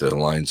sure that the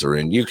lines are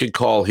in. You could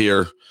call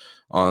here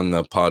on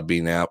the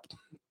Podbean app.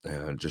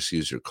 Just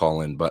use your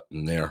call-in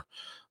button there.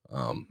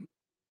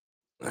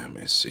 Let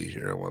me see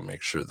here. I want to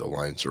make sure the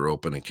lines are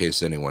open in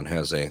case anyone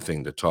has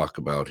anything to talk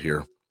about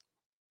here.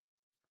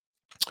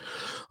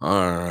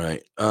 All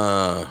right.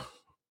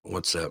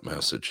 What's that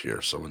message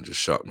here? Someone just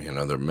shot me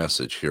another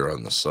message here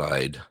on the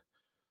side.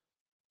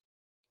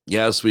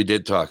 Yes, we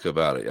did talk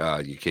about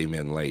it. You came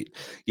in late.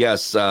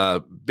 Yes,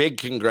 big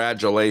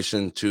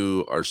congratulations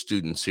to our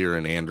students here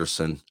in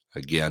Anderson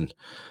again.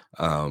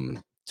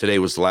 Today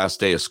was the last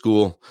day of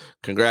school.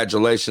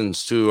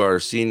 Congratulations to our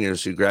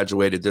seniors who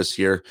graduated this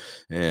year.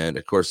 And,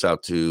 of course,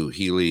 out to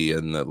Healy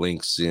and the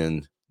Lynx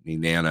in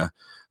Nenana.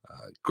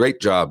 Great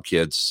job,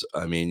 kids.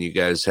 I mean, you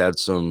guys had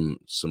some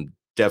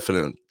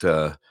definite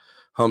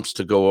humps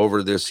to go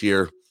over this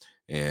year.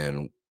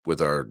 And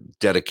with our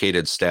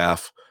dedicated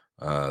staff,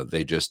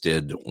 they just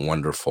did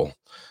wonderful.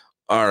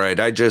 All right.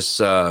 I just,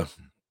 let's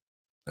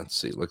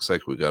see. Looks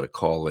like we got a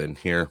call in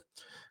here.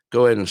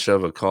 Go ahead and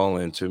shove a call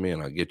into me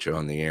and I'll get you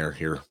on the air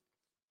here.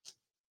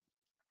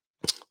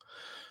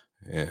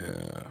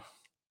 Yeah.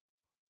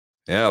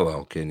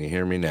 Hello. Can you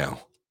hear me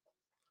now?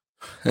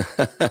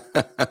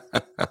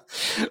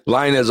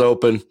 Line is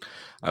open.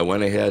 I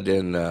went ahead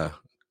and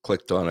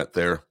clicked on it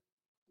there.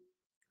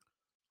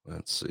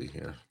 Let's see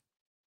here.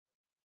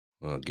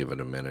 I'll give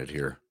it a minute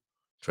here.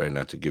 Try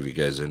not to give you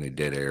guys any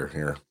dead air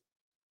here.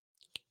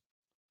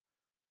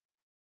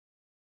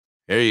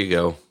 There you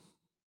go.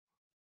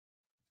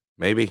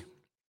 Maybe.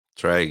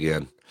 Try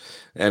again.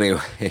 Anyway.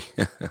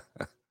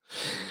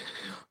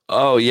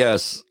 Oh,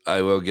 yes,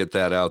 I will get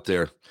that out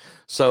there.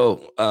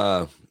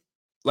 So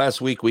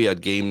last week we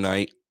had game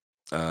night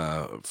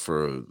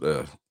for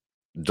the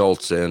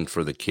adults and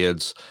for the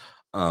kids.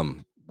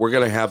 We're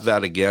going to have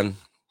that again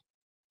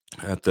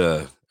at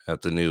the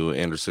new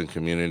Anderson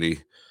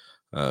Community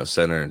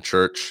Center and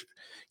Church.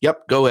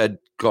 Yep, go ahead.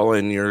 Call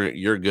in.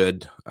 You're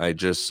good. I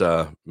just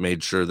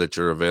made sure that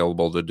you're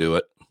available to do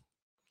it.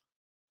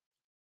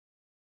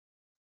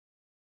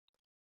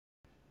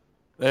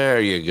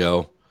 There you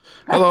go.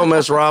 Hello,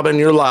 Miss Robin.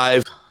 You're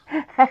live.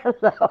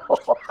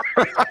 Hello.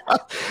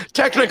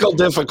 Technical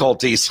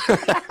difficulties.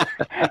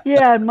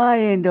 Yeah, on my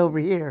end over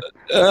here.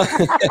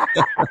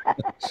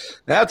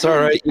 That's all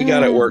right. You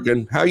got it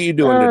working. How are you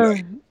doing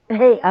today?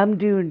 Hey, I'm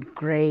doing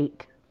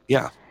great.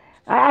 Yeah.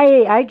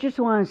 I just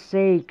want to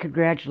say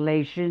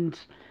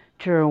congratulations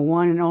to our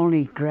one and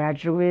only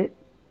graduate,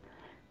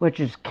 which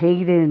is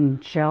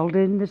Caden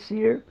Sheldon this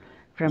year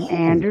from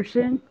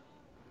Anderson.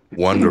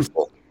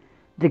 Wonderful.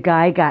 The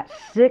guy got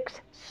 6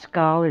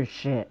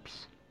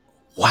 scholarships.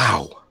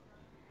 Wow.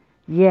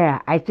 Yeah,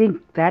 I think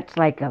that's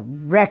like a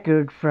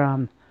record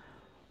from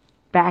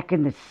back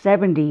in the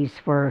 70s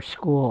for our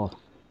school.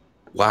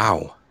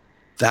 Wow.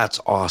 That's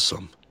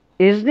awesome.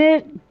 Isn't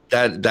it?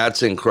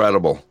 That's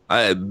incredible.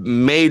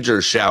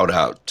 Major shout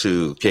out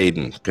to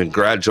Caden.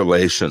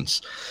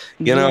 Congratulations.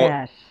 You know,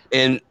 Yes.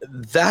 and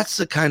that's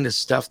the kind of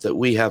stuff that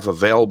we have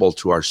available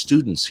to our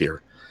students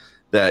here.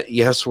 That,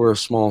 yes, we're a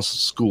small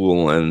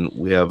school and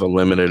we have a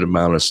limited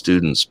amount of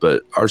students,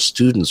 but our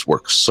students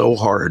work so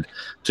hard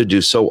to do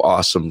so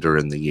awesome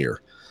during the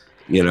year,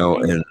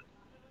 and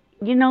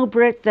You know,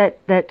 Britt,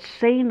 that's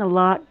saying a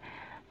lot.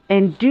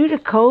 And due to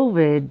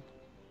COVID,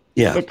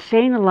 yeah, it's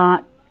saying a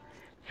lot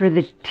for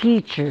the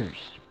teachers,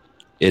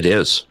 it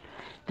is.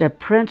 the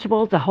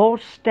principal, the whole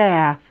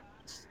staff,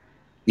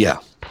 Yeah.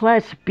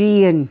 plus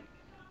being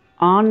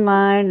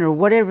online or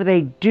whatever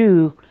they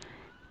do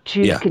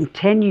to Yeah.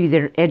 continue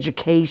their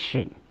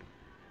education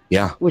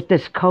Yeah. with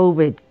this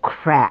COVID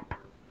crap.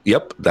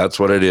 Yep. That's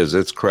what it is.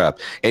 It's crap.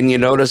 And you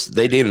notice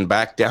they didn't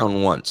back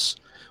down once.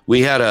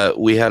 We had a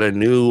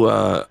new,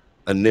 a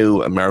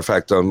matter of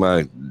fact, I'm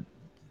going to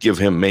give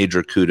him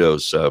major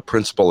kudos.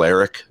 Principal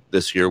Eric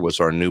this year was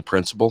our new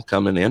principal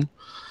coming in.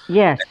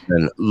 Yes.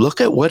 And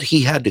look at what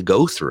he had to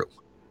go through,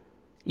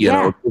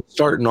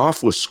 starting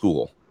off with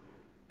school.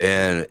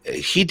 And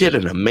he did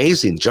an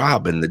amazing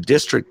job, and the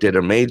district did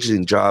an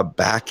amazing job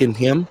backing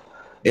him.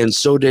 And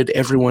so did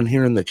everyone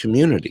here in the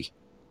community.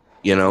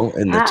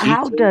 and the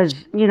How teachers.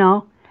 does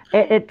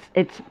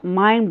it's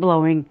mind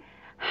blowing.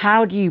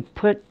 How do you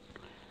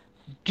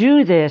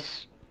do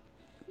this?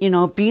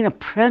 Being a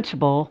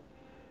principal,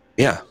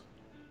 Yeah,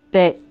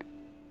 that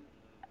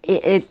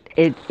it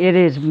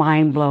is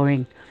mind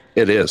blowing,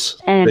 it is.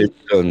 They've and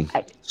done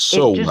I,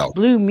 so it just well.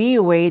 blew me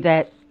away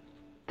that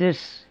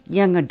this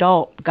young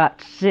adult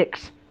got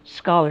 6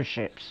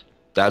 scholarships.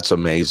 That's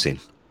amazing.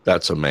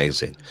 That's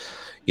amazing.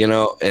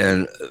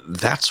 And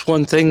that's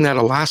one thing that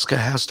Alaska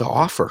has to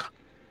offer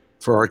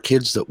for our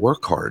kids that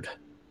work hard.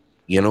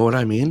 You know what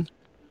I mean?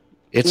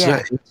 It's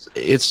not Yeah,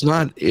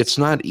 it's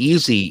not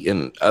easy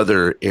in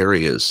other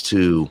areas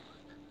to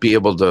be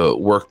able to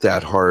work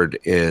that hard.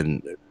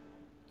 And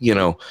you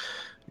know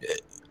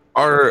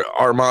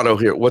our motto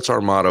here, what's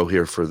our motto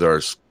here for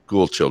our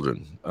school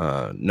children?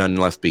 None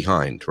left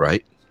behind,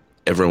 right?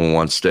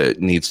 Everyone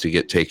needs to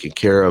get taken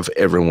care of.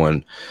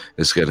 Everyone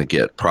is going to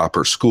get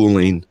proper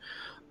schooling,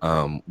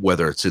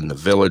 whether it's in the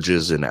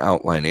villages and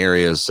outlying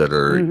areas that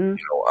are hmm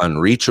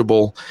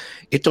unreachable.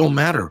 It don't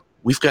matter.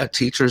 We've got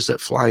teachers that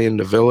fly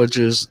into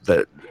villages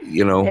that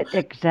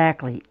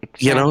exactly,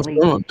 exactly.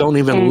 don't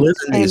even And live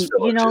in these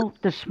villages.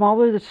 the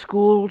smaller the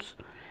schools,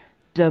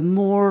 the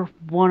more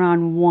one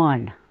on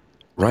one.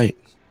 Right.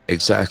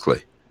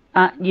 Exactly.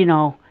 You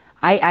know,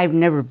 I've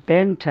never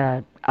been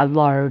to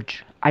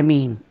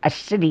a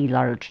city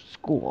large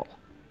school,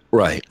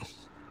 Right.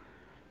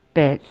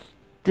 but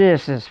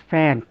this is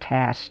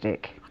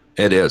fantastic.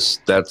 It is.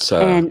 That's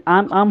And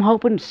I'm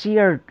hoping to see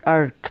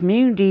our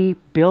community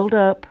build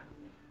up,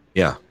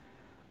 yeah.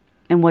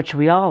 in which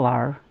we all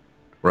are.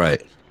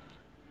 Right.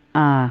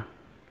 Uh,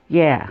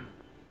 yeah.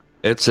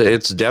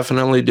 It's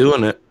definitely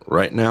doing it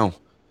right now.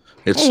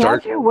 It's Hey,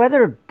 how's start. your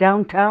weather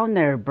downtown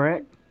there,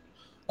 Brett?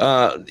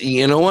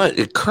 You know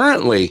what?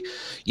 Currently,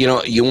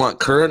 you want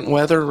current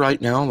weather right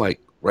now,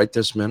 like right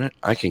this minute.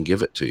 I can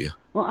give it to you.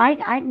 Well, I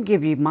can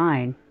give you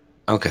mine.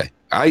 Okay.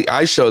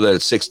 I show that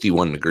it's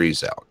 61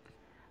 degrees out.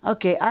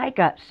 Okay, I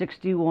got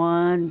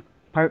 61,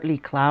 partly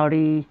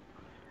cloudy.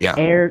 Yeah.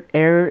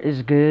 Air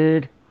is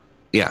good.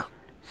 Yeah. You,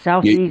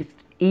 Southeast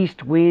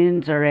east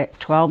winds are at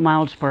 12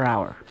 miles per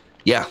hour.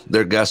 yeah,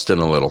 they're gusting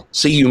a little.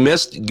 See, you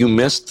missed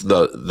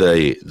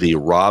the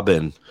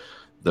Robin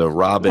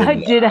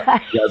Did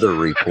I? weather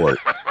report.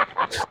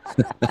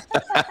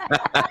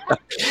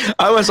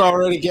 I was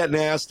already getting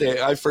asked.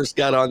 I first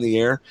got on the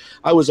air.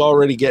 I was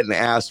already getting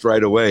asked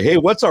right away. Hey,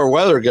 what's our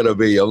weather going to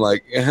be? I'm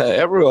like,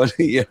 everyone.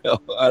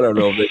 I don't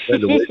know. They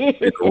kind of wait for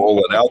me to roll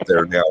it out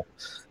there now.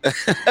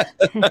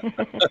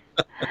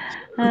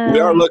 We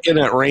are uh, looking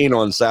at rain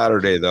on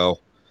Saturday, though.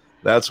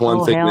 That's one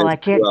oh thing hell, they I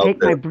threw can't out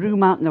take my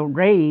broom out in the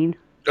rain.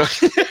 there.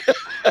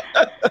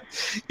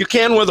 You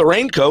can with a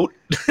raincoat.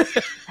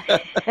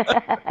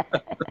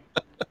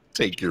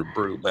 Take your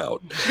broom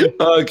out.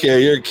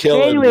 Okay, you're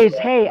killing me. Anyways,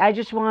 hey, I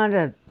just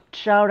wanted to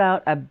shout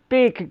out a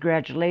big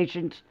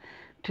congratulations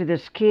to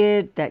this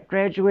kid that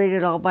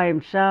graduated all by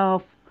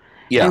himself.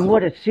 Yeah. And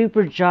what a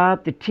super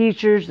job the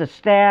teachers, the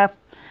staff,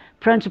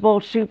 principal,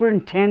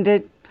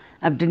 superintendent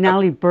of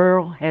Denali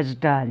Borough has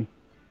done.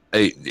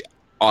 Hey,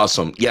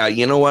 awesome. Yeah,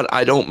 you know what?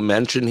 I don't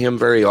mention him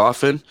very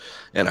often,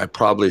 and I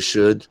probably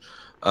should.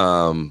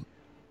 Um,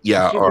 The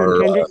yeah,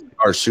 superintendent?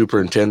 our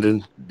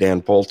superintendent,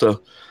 Dan Polta.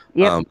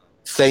 Yep,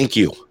 Thank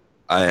you.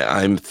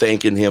 I'm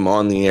thanking him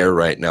on the air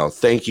right now.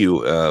 Thank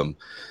you.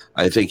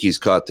 I think he's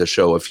caught the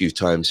show a few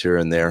times here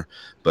and there,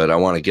 but I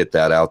want to get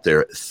that out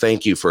there.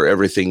 Thank you for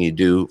everything you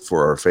do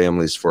for our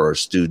families, for our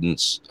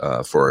students,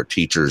 for our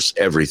teachers,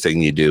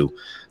 everything you do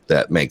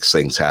that makes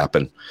things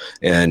happen.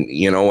 And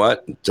you know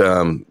what?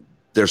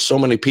 There's so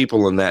many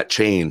people in that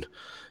chain,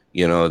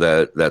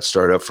 that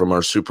start up from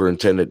our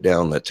superintendent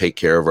down, that take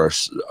care of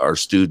our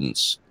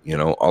students,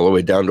 all the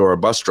way down to our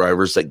bus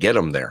drivers that get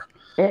them there.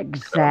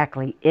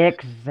 exactly,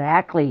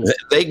 exactly.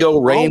 They go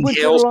All rain,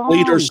 winter hail,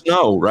 sleet, or long.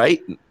 snow, right?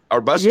 Our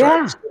bus Yeah,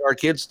 drivers get our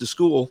kids to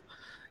school.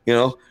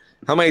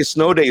 How many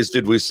snow days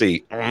did we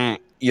see?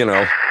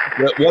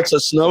 What's a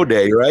snow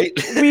day, right?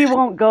 we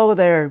won't go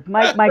there.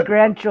 My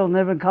grandchildren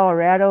live in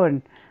Colorado,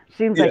 and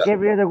seems Yeah, like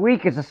every other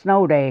week is a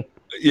snow day.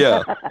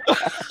 yeah.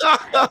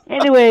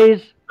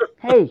 Anyways,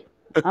 hey,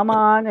 I'm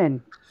on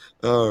and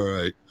All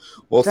right.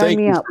 Well, sign thank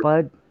me you. up,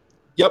 bud.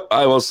 Yep,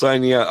 I will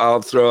sign you.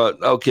 I'll throw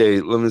out.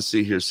 Okay, let me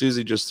see here.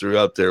 Susie just threw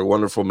out there.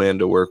 Wonderful man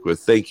to work with.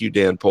 Thank you,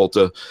 Dan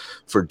Polta,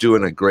 for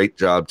doing a great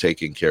job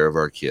taking care of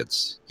our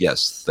kids.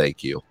 Yes,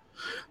 thank you.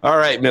 All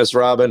right, Miss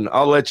Robin,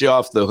 I'll let you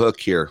off the hook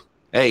here.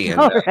 Hey,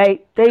 and All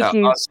right, thank I'll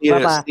you. see Bye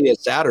you, bye.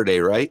 Saturday,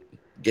 right?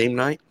 Game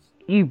night.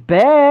 You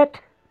bet.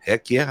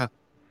 Heck yeah,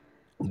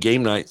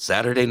 game night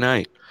Saturday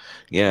night.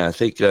 Yeah, I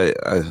think.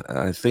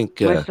 I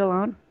think. Am I still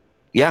on?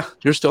 Yeah,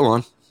 you're still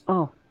on.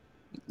 Oh,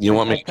 You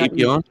want me I to thought keep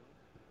you you. on?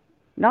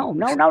 No,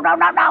 no, no, no,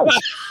 no, no.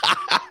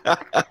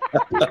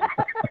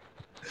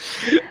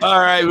 All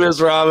right, Miss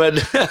Robin.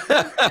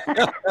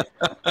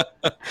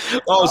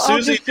 Oh, I'll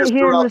Susie just sit just here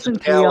threw and out the listen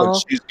to challenge.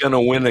 y'all. She's going to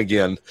win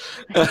again.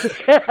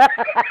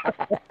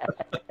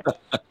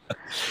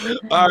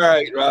 All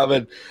right,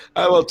 Robin.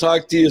 I will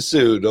talk to you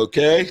soon,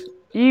 okay?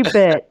 You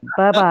bet.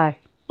 Bye bye.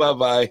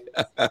 Bye-bye.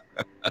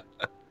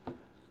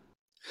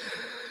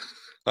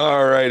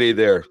 All righty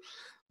there.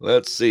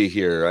 Let's see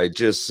here. I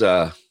just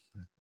all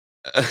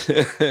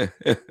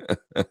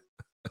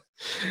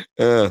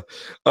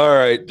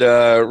right,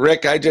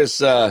 Rick, I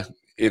just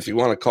if you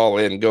want to call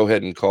in, go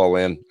ahead and call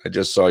in. I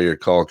just saw your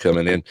call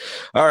coming in.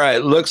 All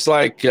right, looks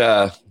like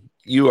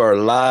you are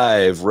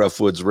live,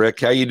 Roughwoods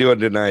Rick. How you doing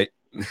tonight?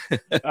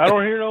 I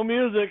don't hear no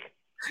music.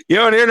 You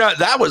don't hear no,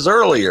 that was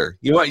earlier.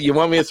 You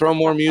want me to throw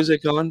more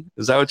music on?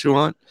 Is that what you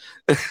want?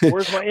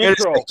 Where's my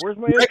intro? Where's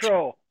my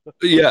intro?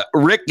 Yeah,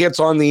 Rick gets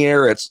on the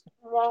air. It's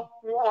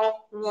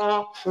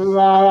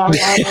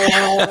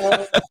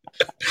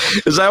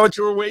Is that what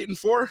you were waiting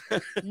for?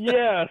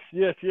 Yes.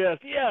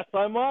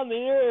 I'm on the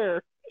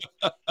air.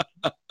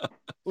 At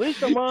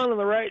least I'm on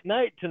the right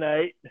night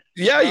tonight.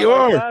 Yeah, you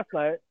are. Last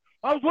night.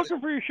 I was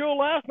looking for your show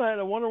last night.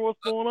 I wonder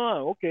what's going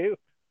on. Okay.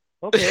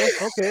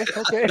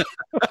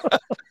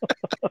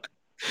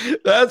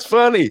 That's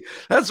funny.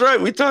 That's right.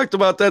 We talked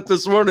about that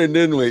this morning,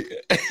 didn't we?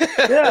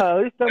 Yeah, at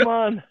least I'm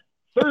on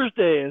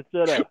Thursday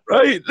instead of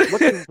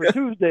looking for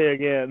Tuesday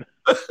again.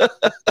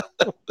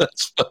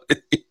 That's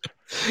funny.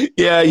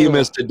 Yeah, you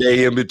missed a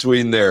day in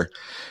between there.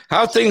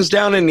 How things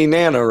down in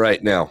Nenana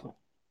right now?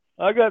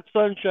 I got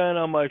sunshine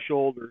on my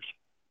shoulders.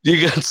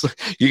 You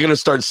gonna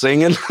start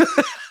singing?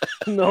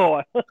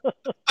 No.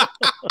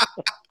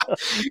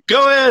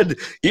 Go ahead.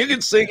 You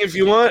can sing if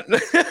you want.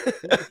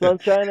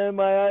 Sunshine in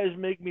my eyes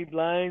make me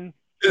blind.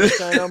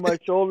 Sunshine on my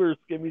shoulders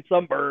give me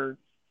sunburn.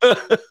 Oh,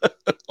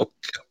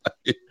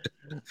 God.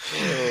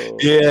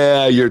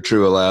 Yeah, you're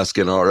true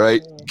Alaskan, all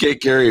right. Can't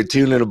carry a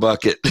tune in a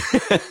bucket.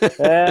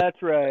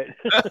 That's right.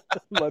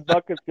 My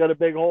bucket's got a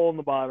big hole in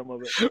the bottom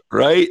of it.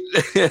 Right?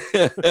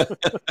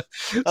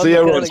 See,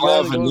 everyone's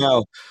laughing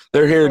now.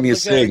 They're hearing you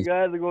sing. I'm the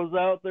kind of guy that goes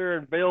out there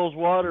and bails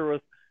water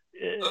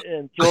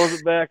and throws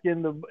it back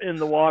in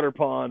the water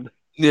pond.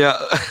 Yeah.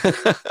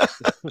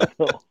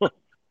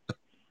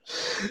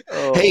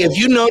 Hey, have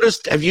you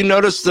noticed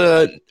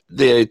the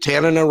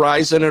Nenana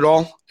rising at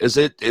all? Is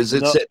it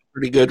sitting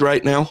pretty good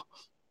right now?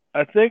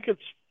 I think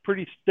it's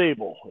pretty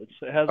stable.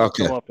 It hasn't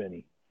come up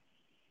any.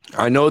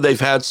 I know they've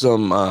had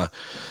some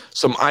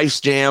ice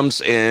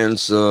jams and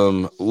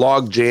some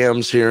log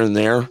jams here and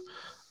there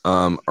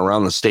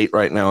around the state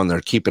right now, and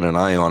they're keeping an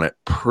eye on it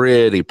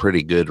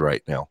pretty good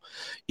right now.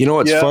 You know,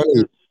 it's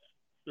funny.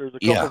 There's a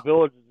couple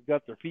villages that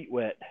got their feet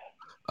wet.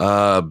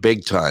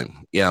 Big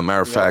time. Yeah,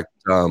 matter of fact,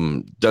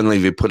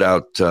 Dunleavy put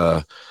out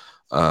the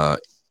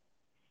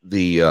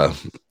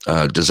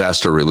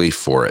disaster relief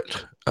for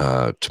it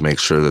to make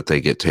sure that they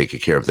get taken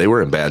care of. They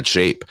were in bad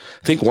shape.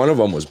 I think one of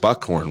them was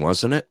Buckhorn,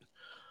 wasn't it?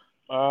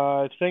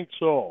 I think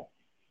so.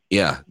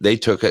 Yeah, they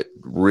took it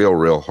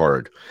real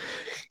hard.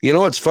 You know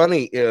what's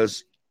funny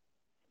is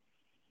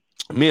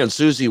me and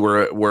Susie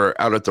were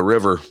out at the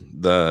river,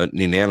 the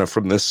Nenana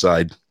from this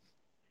side,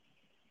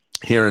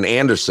 here in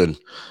Anderson,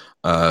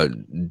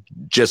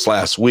 just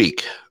last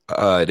week.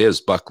 It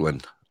is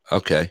Buckland.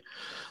 Okay.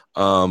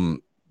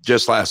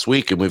 Just last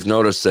week, and we've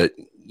noticed that,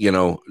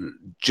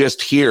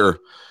 just here,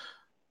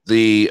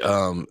 the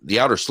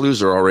outer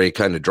sloughs are already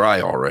kind of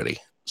dry already.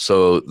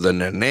 So the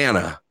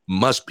Nenana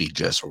must be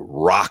just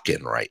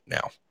rocking right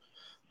now.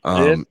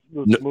 It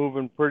was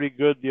moving pretty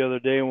good the other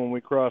day when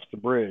we crossed the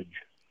bridge.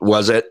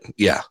 Was it?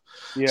 Yeah.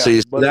 Yeah. So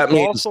but that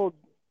means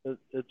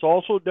it's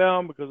also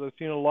down because I've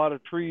seen a lot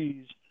of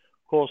trees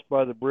close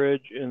by the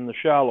bridge in the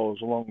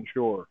shallows along the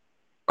shore.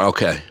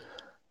 Okay.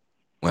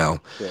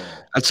 Well,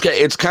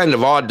 it's kind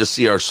of odd to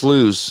see our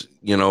sloughs,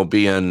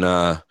 being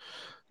a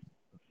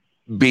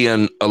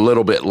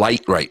little bit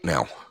light right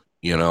now,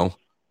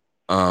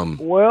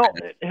 Well,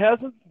 it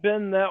hasn't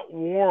been that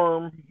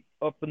warm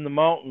up in the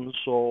mountains,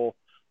 so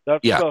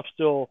that stuff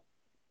still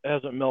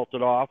hasn't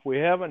melted off. We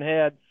haven't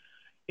had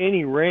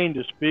any rain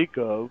to speak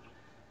of.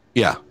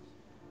 Yeah.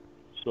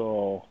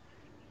 So.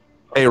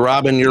 Hey,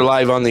 Robin, you're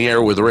live on the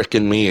air with Rick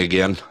and me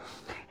again.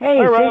 Hey,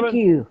 hi, thank Robin.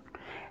 you.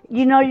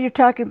 You're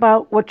talking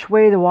about which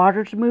way the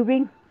water's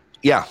moving?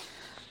 Yeah.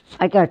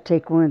 I got to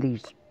take one of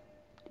these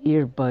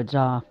earbuds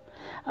off.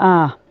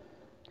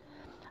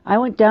 I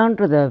went down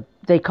to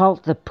they call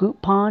it the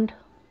poop pond.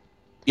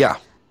 Yeah.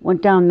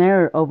 Went down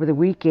there over the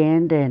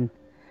weekend, and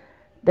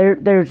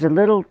there's a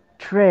little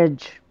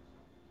dredge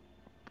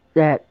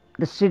that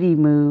the city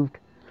moved,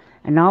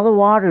 and all the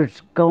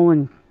water's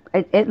going,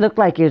 it looked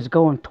like it was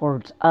going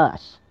towards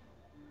us.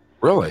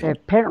 Really?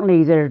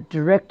 Apparently they're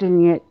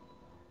directing it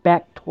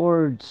back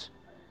towards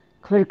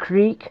Clear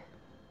Creek.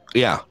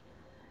 Yeah.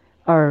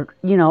 Or,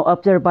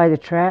 up there by the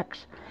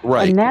tracks.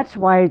 Right. And that's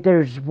why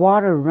there's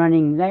water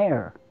running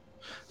there.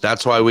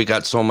 That's why we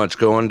got so much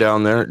going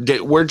down there.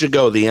 Where'd you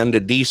go? The end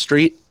of D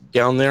Street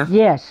down there?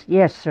 Yes,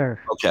 sir.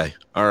 Okay.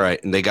 All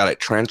right. And they got it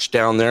trenched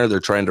down there. They're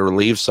trying to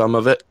relieve some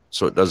of it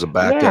so it doesn't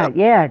back up.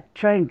 Yeah.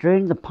 Trying to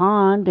drain the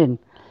pond. And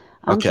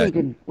I'm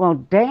thinking, well,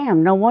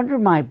 damn, no wonder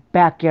my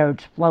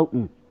backyard's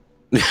floating.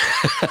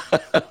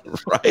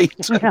 Right.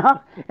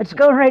 It's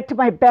going right to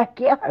my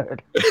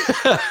backyard.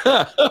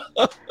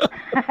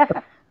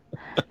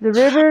 The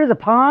river, the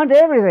pond,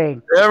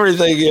 everything.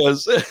 Everything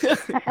is.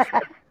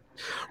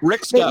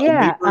 Rick's But got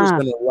yeah, waders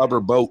and a rubber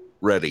boat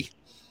ready.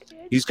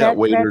 He's got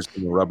waders that's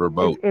and a rubber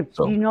boat. if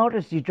So you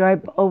notice, you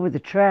drive over the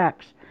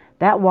tracks,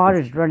 that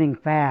water's running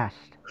fast.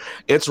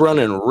 it's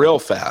running real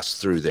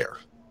fast through there.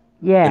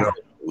 Yeah. You know,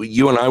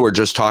 you and I were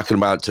just talking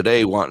about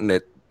today wanting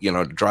it,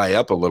 to dry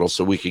up a little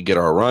so we could get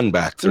our run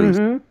back through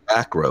the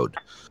back road,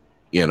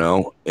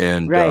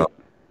 and right.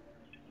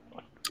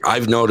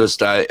 I've noticed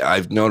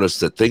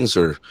that things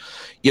are,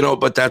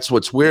 but that's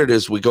what's weird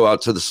is we go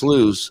out to the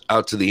sloughs,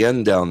 out to the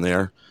end down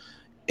there,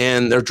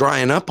 and they're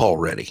drying up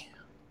already,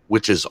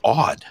 which is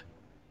odd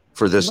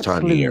for this What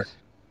time of year.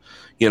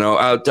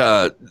 Out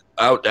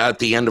at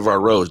the end of our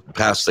road,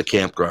 past the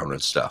campground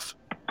and stuff.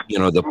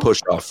 The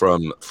push off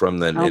from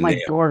the. Oh,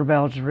 my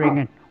doorbell's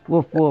ringing.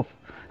 Woof woof.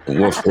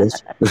 Woof woof.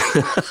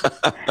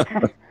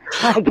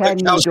 I got a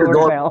new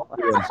doorbell.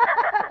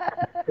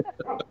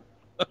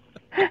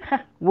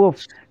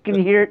 Woof. Can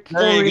you hear it?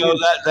 There you go.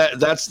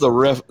 That's the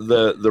Rick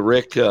the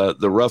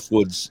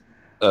Roughwoods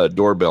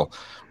doorbell.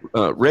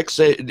 Rick,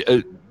 say,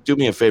 do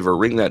me a favor,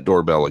 ring that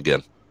doorbell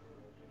again.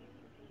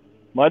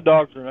 My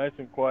dogs are nice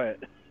and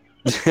quiet.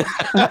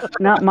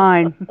 Not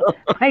mine.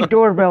 My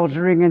doorbell's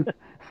ringing.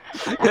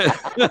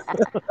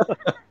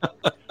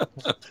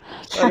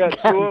 I got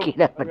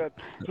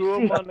two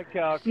of them on the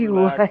couch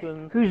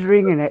relaxing. Who's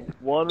ringing it?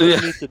 One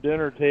underneath the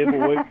dinner table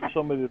waiting for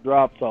somebody to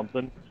drop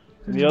something.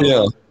 And the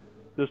other one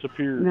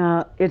disappeared.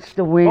 No, it's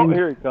the wind. Oh,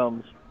 here he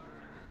comes.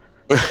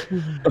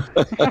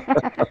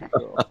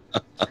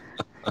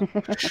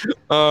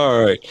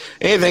 All right.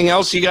 Anything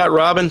else you got,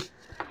 Robin?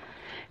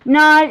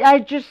 No, I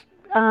just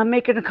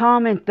making a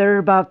comment there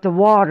about the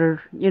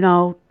water,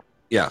 Yeah.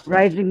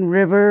 Rising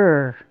river,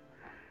 or,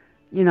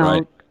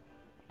 Right.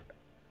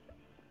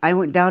 I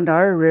went down to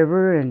our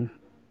river, and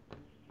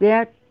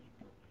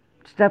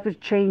stuff is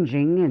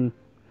changing, and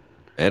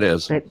it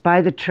is. But by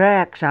the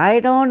tracks,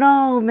 I don't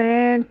know,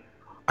 man.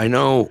 I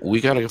know.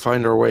 We got to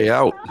find our way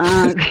out.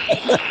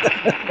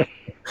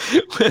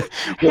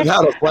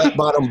 Without a flat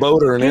bottom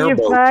boat or an airboat.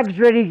 Get your flags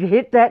ready to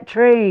hit that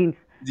train.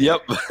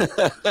 Yep.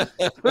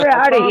 We're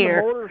out of here.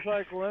 I found a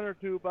motorcycle inner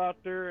tube out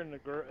there in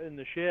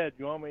the shed.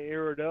 You want me to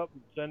air it up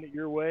and send it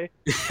your way?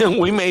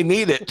 We may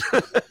need it.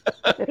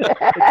 It's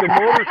a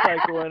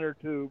motorcycle inner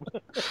tube.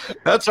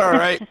 That's all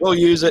right. We'll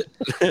use it.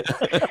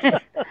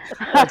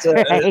 That's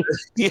right.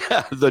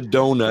 Yeah, the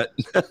donut.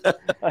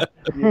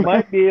 You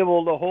might be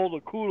able to hold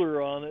a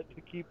cooler on it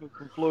to keep it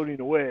from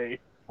floating away.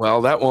 Well,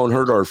 that won't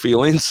hurt our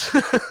feelings.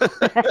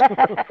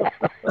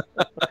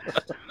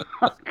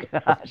 Oh,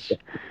 gosh.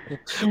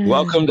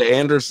 Welcome to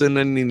Anderson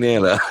and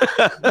Nenana.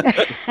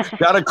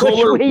 Got a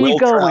cooler? Which way we'll you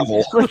going?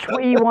 travel. Which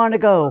way you want to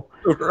go?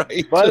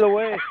 Right. By the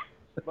way,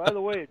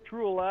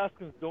 true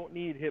Alaskans don't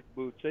need hip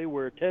boots. They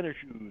wear tennis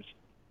shoes.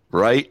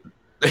 Right?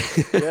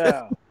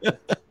 Yeah.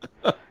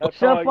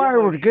 So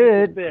far, we're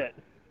good.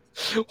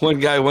 One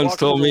guy once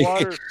told me.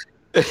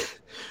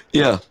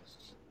 Yeah.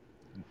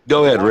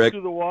 Go ahead, Rick.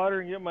 Through the water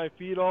and get my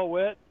feet all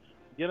wet.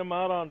 Get them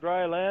out on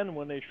dry land, and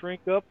when they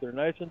shrink up, they're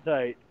nice and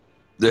tight.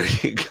 There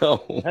you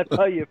go. That's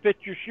how you fit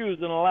your shoes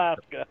in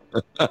Alaska.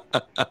 I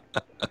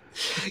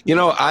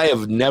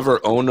have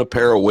never owned a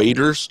pair of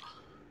waders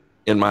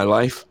in my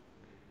life.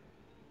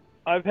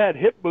 I've had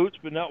hip boots,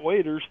 but not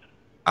waders.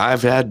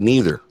 I've had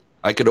neither.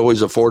 I could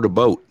always afford a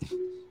boat.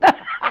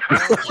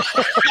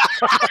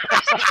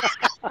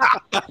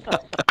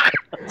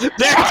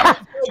 That's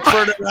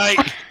for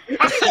tonight.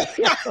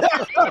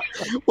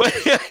 Wait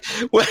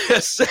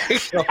a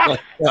second. Oh, my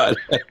God.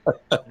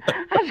 I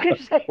was going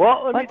to say,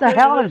 well, what the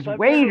hell is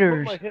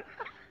waders?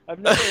 I've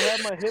never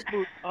had my hip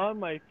boots on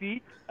my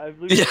feet.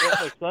 I've let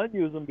my son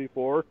use them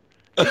before.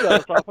 He got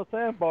us off a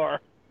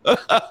sandbar.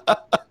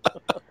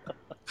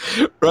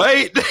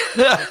 Right?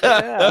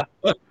 Yeah.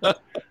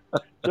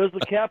 Does the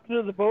captain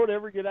of the boat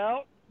ever get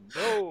out?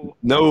 No.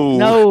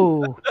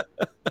 No.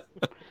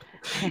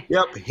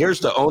 Yep. Here's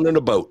to owning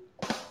a boat.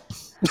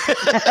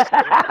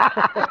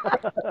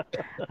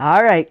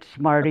 All right,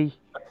 Smarty.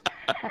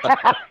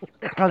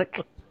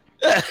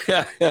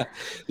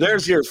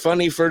 There's your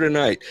funny for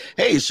tonight.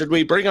 Hey, should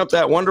we bring up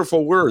that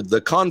wonderful word, the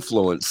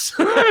confluence?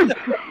 We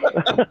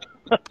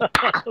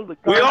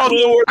all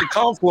know where the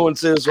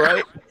confluence is,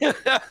 right?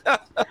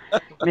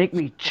 Make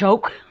me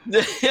choke.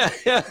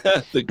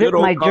 The good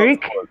old my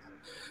drink.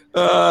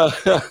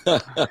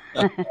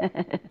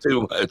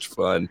 Too much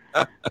fun.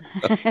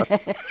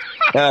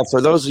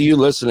 For those of you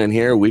listening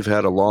here, we've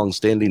had a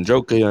long-standing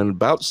joke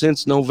about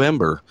since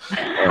November.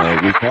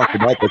 We talked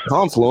about the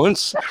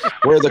confluence,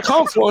 where the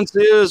confluence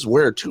is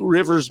where two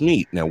rivers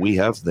meet. Now, we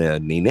have the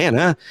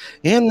Nenana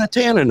and the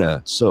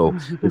Tanana. So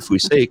if we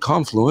say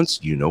confluence,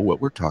 you know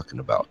what we're talking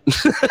about.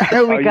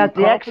 We got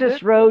the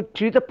access road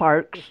to the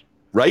parks.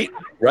 Right.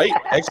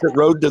 Exit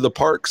road to the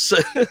parks.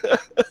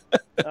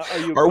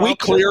 Are we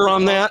clear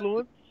on that?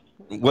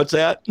 What's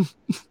that?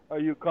 Are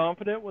you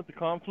confident with the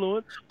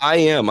confluence? I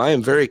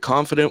am very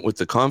confident with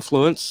the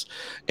confluence.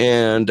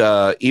 And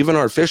even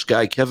our fish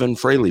guy, Kevin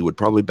Fraley, would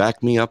probably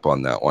back me up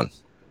on that one.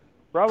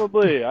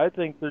 Probably. I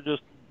think they're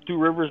just two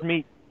rivers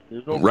meet.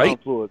 There's no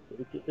confluence.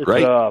 It's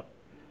right.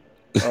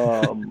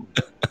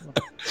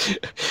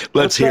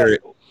 Let's hear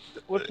it.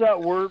 What's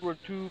that word where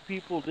two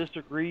people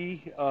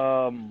disagree?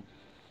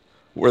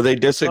 Where they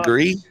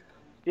disagree?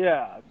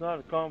 It's not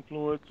a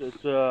confluence.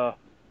 It's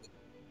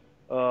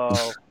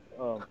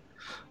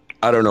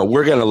I don't know.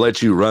 We're going to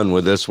let you run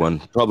with this one.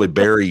 Probably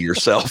bury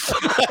yourself.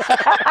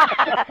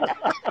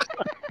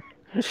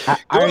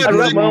 Go ahead,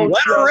 let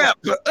her rip.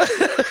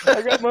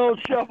 I got my own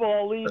shovel.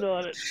 I'll lean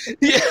on it.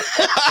 Yeah.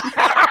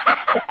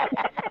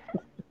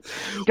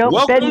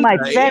 Don't bend my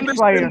fence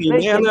while you're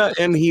thinking. Nenana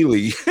and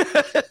Healy.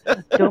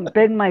 Don't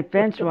bend my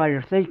fence while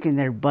you're thinking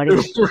there, buddy.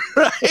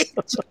 Right.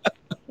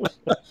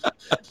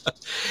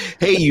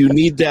 Hey, you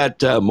need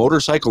that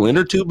motorcycle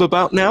inner tube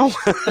about now?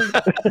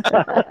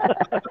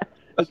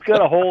 It's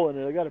got a hole in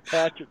it. I got to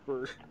patch it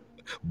first.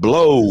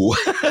 Blow.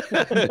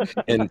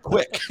 And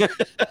quick.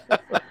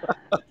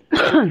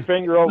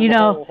 Finger over the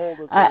hole, hold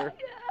it there.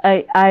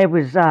 I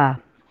was,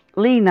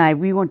 Lee and I,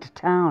 we went to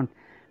town,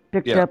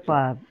 picked up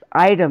a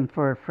item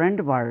for a friend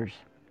of ours.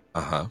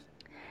 Uh-huh.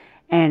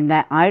 And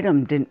that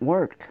item didn't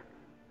work.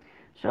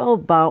 So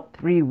about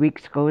 3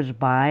 weeks goes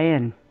by,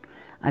 and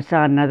I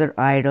saw another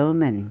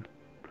item, and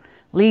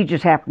Lee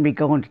just happened to be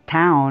going to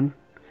town.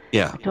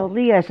 Yeah. I told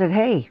Lee, I said,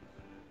 hey,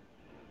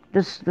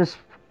 this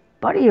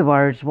buddy of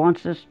ours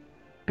wants us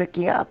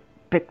to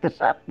pick this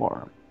up for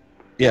him.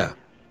 Yeah.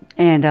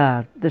 And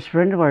this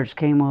friend of ours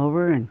came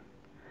over, and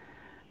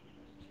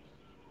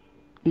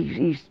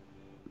Lee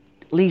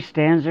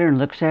stands there and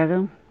looks at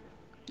him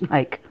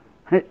like,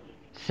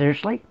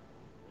 seriously?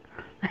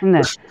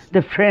 And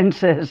the friend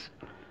says,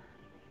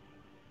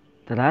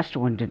 the last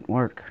one didn't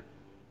work.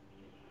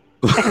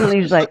 And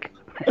Lee's like,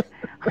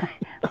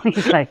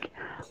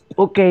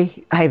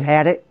 okay, I've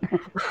had it.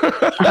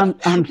 I'm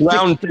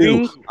Round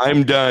 2,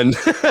 I'm done.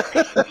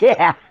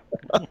 Yeah.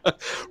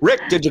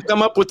 Rick, did you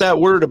come up with that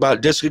word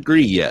about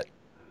disagree yet?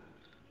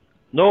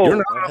 No, you're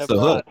not off the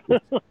hook.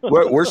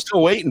 We're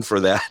still waiting for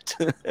that.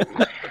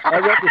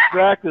 I got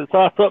distracted.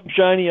 Saw something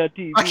shiny on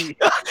TV.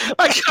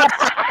 I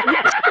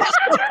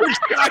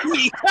got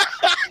shiny.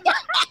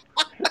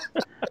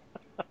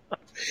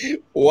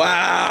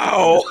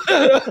 Wow.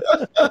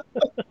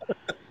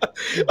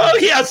 Oh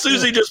yeah,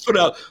 Susie just put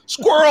out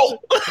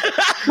squirrel.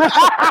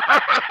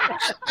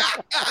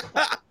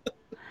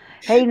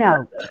 Hey,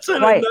 now,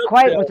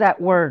 quiet with that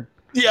word.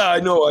 Yeah, I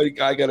know. I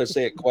got to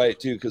say it quiet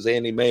too, because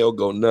Andy May will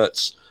go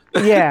nuts.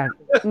 Yeah,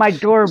 my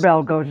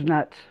doorbell goes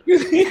nuts.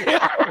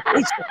 Yeah,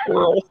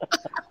 squirrel.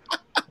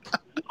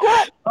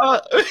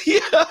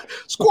 Yeah,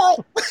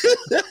 squirrel.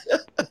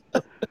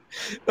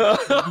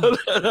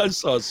 I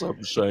saw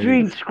something shiny.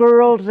 Between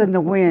squirrels and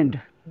the wind.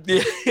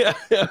 Yeah.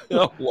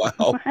 Oh,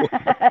 wow.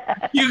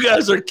 You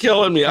guys are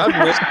killing me. I've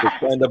missed this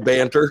kind of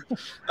banter.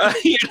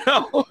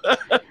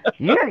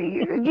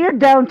 You're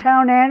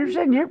downtown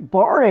Anderson. You're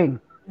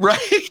boring.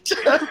 Right.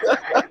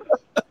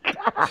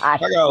 I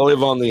gotta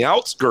live on the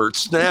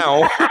outskirts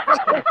now.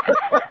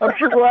 I'm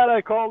sure glad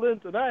I called in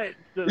tonight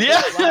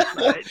instead of last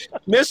night.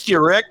 Missed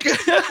you, Rick.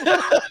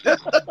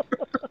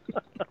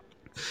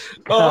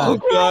 Oh,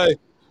 God.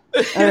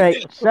 All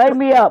right, sign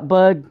me up,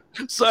 bud.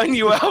 Sign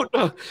you out.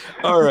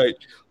 All right,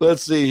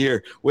 let's see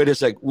here. Wait a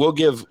sec. We'll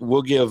give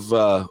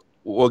Robin.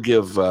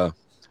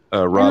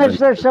 Unless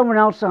there's someone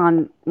else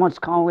wants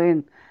to call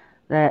in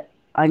that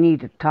I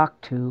need to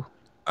talk to.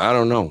 I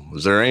don't know.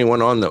 Is there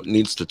anyone on that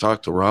needs to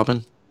talk to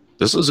Robin?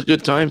 This is a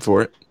good time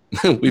for it.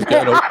 We've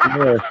got open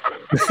door.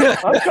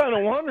 I'm kind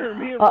of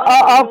wondering.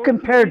 I'll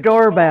compare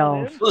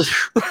doorbells.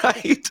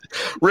 Right.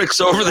 Rick's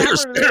over there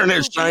staring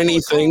at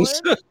shiny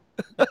things.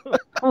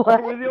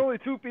 Are we the only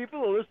two people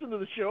who listen to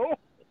the show?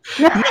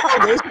 No,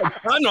 there's a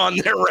ton on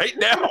there right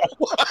now.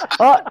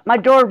 Oh, my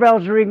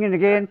doorbell's ringing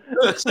again.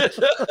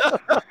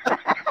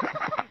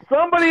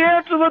 Somebody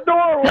answer the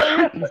door,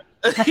 will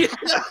you?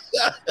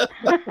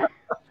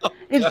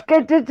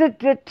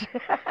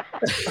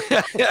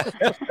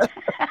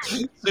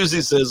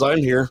 Susie says, I'm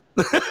here.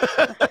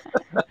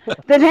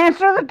 Then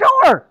answer the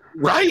door.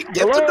 Right.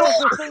 Get Hello, the door.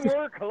 does this thing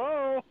work?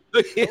 Hello?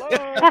 Hello?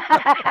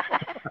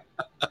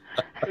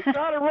 It's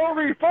not a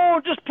rotary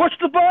phone. Just push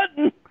the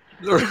button.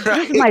 Right.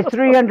 This is my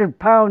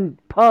 300-pound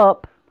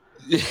pup.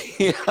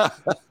 Yeah.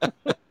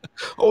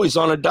 Oh, he's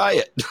on a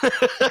diet.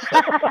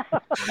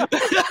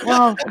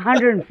 Well,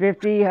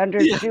 150,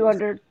 100,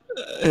 200.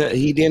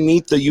 He didn't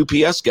eat the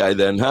UPS guy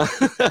then, huh?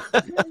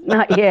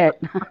 Not yet.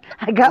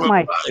 I got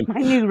my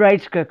new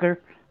rice cooker.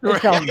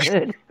 It's all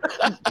good.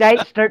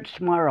 Diet starts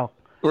tomorrow.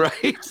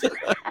 Right.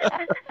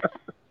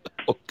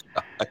 Oh,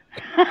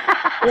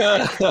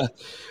 God.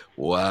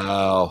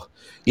 Wow.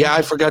 Yeah,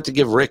 I forgot to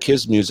give Rick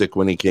his music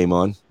when he came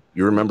on.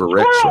 You remember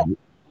Rick? So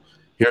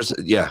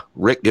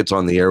Rick gets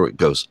on the air. It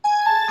goes.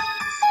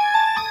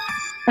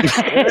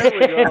 There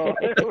we go.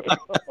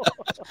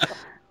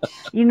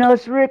 You know,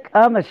 Rick,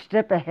 I'm a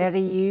step ahead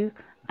of you.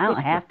 I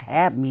don't have to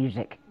have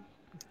music.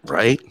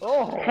 Right?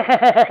 Oh.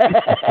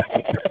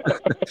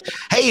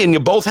 Hey, and you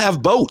both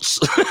have boats.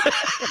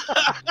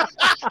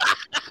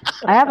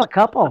 I have a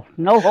couple.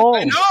 No holes.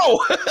 I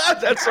know.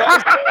 That's what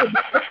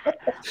I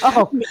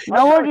Oh,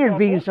 no wonder you're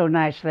being so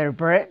nice there,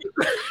 Brett.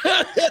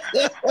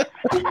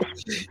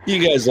 You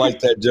guys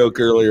liked that joke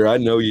earlier. I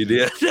know you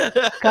did.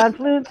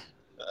 Confluence?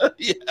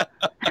 Yeah.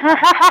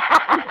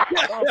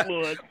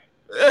 Confluence.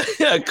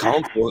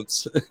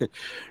 Confluence.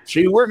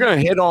 See, we're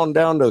gonna head on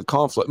down to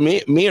conflict.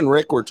 Me and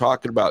Rick were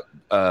talking about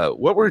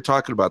what were we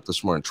talking about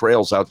this morning?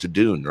 Trails out to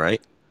Dune,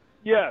 right?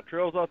 Yeah,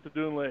 trails out to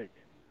Dune Lake.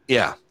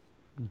 Yeah.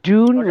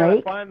 Dune I gotta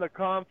Lake? find the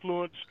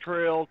confluence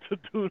trail to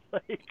Dune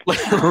Lake.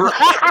 We're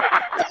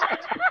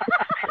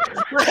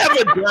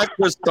having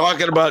breakfast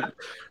talking about,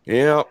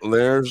 yeah,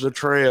 there's a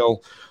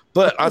trail.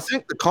 But I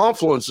think the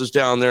confluence is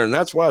down there, and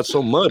that's why it's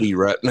so muddy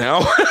right now.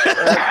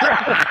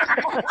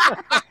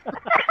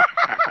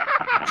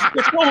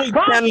 It's only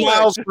 10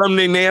 miles from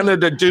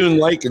Nenana to Dune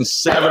Lake, and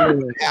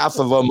 7.5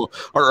 of them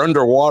are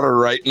underwater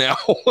right now.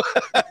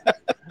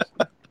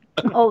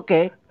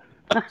 Okay.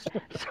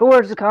 So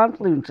where's the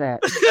confluence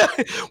at?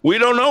 We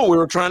don't know. We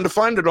were trying to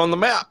find it on the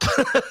map.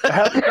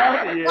 Haven't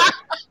found it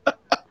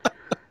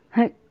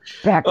yet.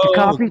 Back to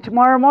coffee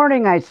tomorrow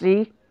morning, I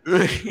see.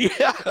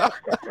 Yeah.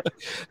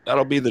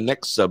 That'll be the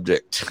next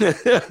subject.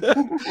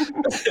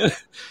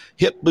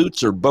 Hip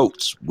boots or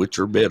boats, which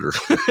are better?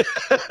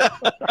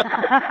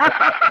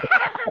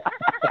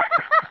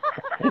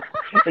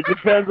 It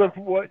depends on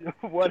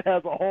what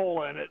has a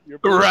hole in it.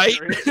 Right.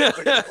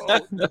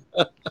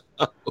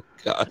 Oh,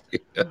 God.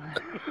 Yeah.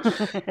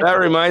 That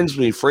reminds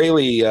me,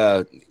 Fraley,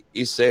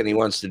 he's saying he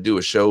wants to do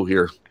a show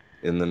here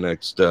in the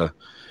next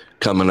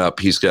coming up.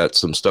 He's got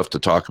some stuff to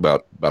talk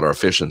about our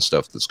fishing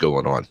stuff that's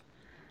going on.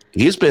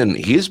 He's been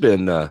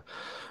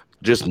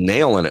just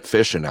nailing it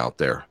fishing out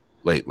there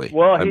lately.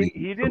 Well,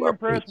 he didn't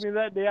impress me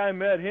that day I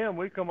met him.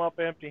 We come up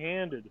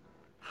empty-handed.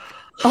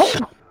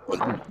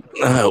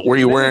 Oh. Were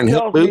you wearing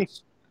hip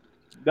boots?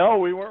 No,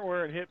 we weren't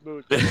wearing hip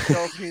boots. He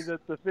tells me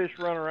that the fish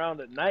run around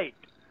at night.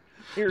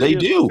 Here They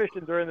do.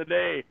 Fishing during the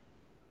day.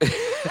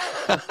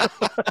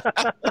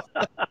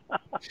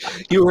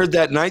 You heard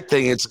that night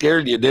thing. It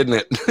scared you, didn't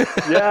it?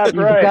 Yeah, that's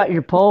right. You got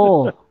your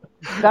pole.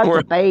 Got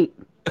the bait.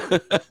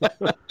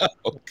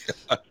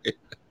 Okay.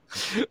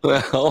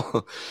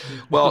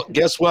 Well,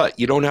 guess what?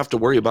 You don't have to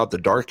worry about the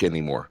dark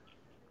anymore.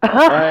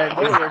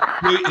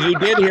 You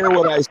did hear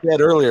what I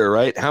said earlier,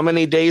 right? How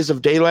many days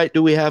of daylight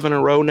do we have in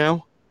a row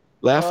now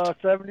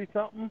left?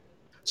 70-something.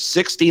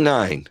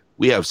 69.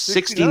 We have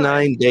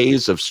 69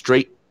 days of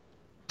straight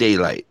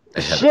daylight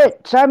ahead.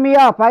 Shit, sign me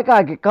up. I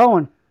gotta get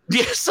going.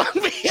 Yes, sign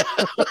me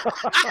up.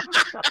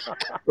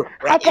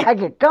 I gotta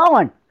get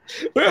going.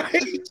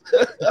 Right.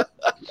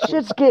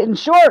 Shit's getting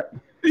short.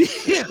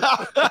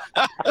 Yeah.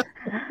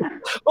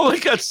 Only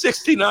got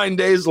 69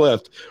 days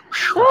left.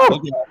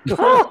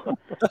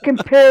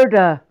 Compared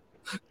to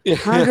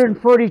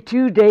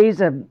 142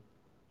 days of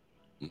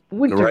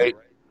winter. Right.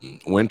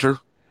 Winter,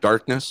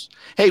 darkness.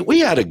 Hey, we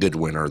had a good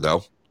winter,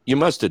 though. You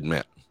must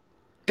admit.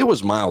 It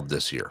was mild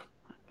this year.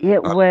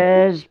 It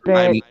was,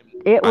 but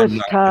it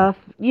was tough,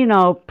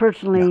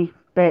 personally. Yeah.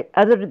 But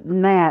other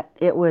than that,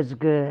 it was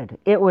good.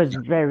 It was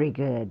very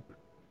good.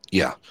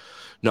 Yeah.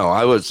 No,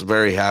 I was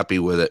very happy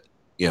with it,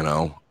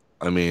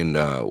 I mean,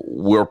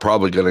 we're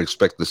probably going to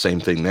expect the same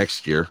thing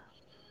next year.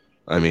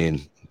 I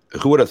mean,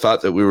 who would have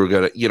thought that we were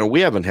going to, we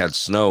haven't had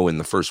snow in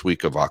the first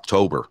week of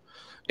October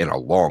in a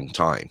long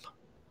time,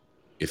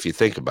 if you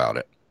think about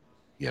it.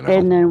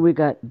 And then we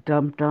got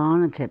dumped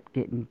on and kept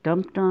getting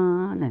dumped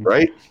on. And,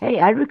 right. Hey,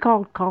 I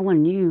recall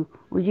calling you.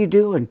 What are you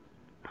doing?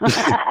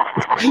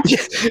 Trying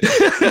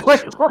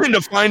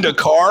to find a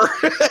car.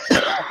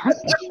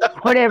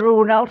 What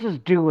everyone else is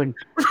doing.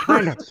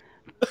 Trying to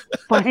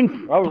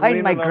find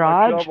my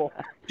garage.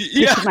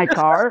 Get to my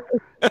car.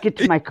 Get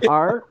to my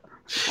car.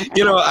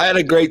 I had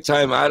a great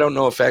time. I don't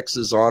know if X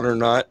is on or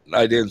not.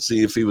 I didn't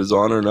see if he was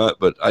on or not,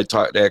 but I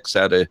taught X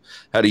how to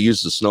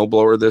use the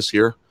snowblower this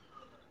year.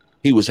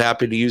 He was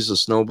happy to use the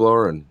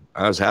snowblower, and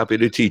I was happy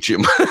to teach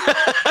him.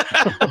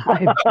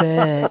 I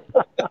bet.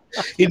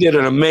 He did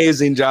an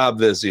amazing job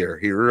this year.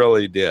 He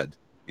really did.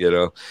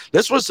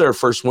 This was their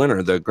first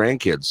winter, the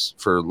grandkids,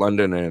 for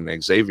London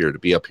and Xavier to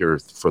be up here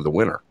for the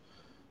winter.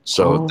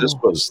 So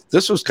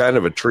this was kind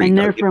of a treat. And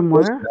they're from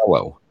where?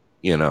 Mellow,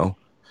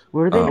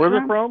 Where are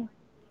they from?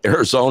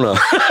 Arizona.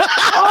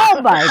 Oh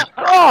my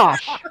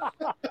gosh!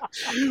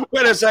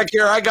 Wait a sec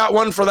here. I got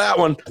one for that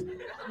one.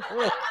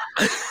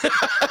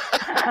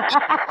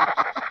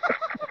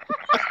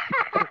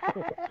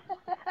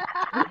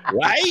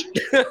 Right?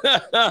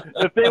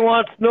 If they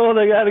want snow,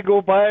 they got to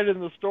go buy it in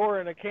the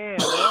store in a can.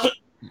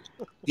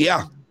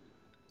 Yeah.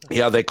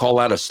 Yeah, they call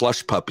that a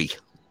slush puppy.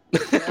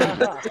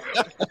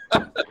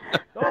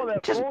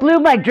 Just blew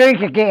my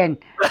drink again.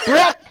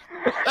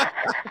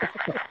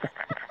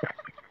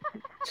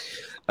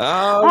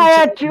 I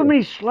had too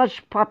many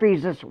slush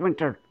puppies this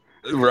winter.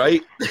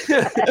 Right?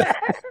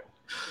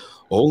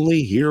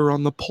 Only here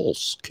on the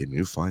Pulse can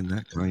you find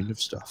that kind of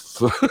stuff.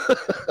 So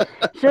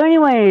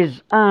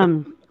anyways,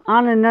 on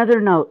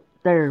another note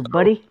there,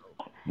 buddy.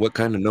 What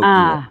kind of note do you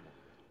want?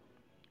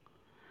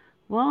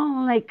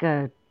 Well,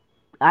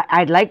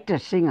 I'd like to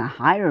sing a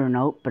higher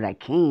note, but I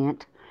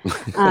can't.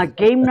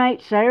 Game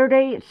night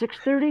Saturday at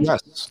 6:30.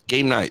 Yes,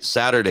 game night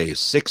Saturday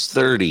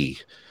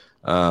 6:30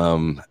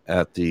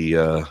 at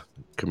the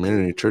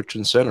Community Church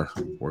and Center.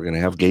 We're gonna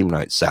have game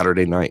night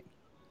Saturday night.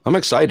 I'm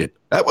excited.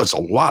 That was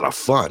a lot of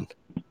fun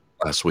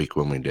last week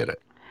when we did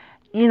it.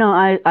 You know,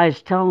 I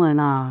was telling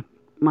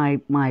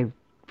my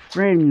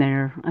friend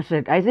there. I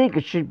said I think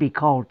it should be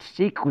called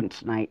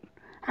Sequence Night.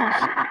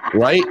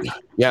 Right?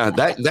 Yeah,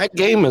 that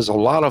game is a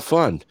lot of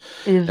fun.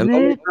 Isn't And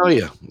let me it? tell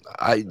you,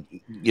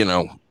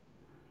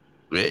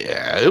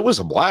 yeah, it was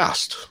a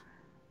blast.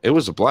 It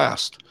was a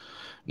blast.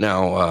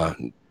 Now,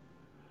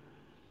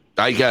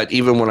 I got,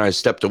 even when I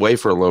stepped away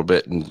for a little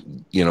bit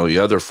and, the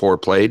other four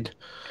played.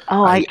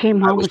 Oh, I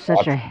came home was with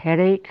such a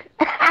headache.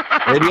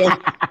 Did you?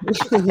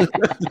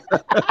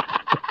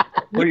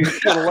 Well, you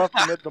should have left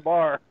them at the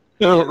bar.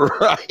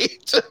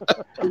 Right.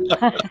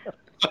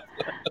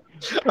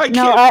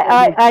 No,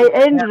 I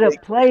ended up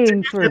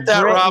playing for Get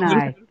that, Brett Robin?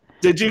 and I.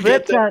 Did you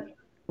Brett's get that?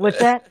 what's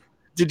that?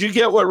 Did you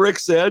get what Rick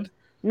said?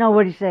 No,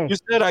 what did he say? You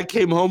said I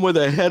came home with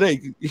a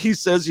headache. He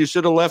says you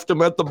should have left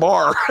him at the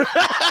bar.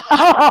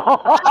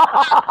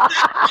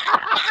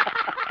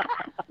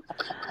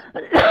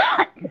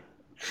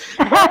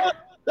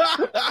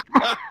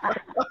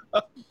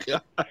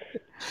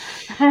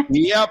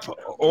 Yep,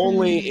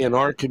 only in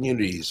our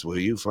communities will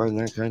you find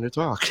that kind of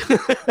talk.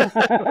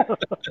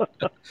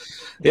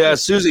 Yeah,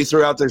 Susie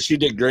threw out there. She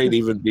did great,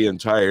 even being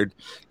tired.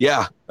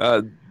 Yeah.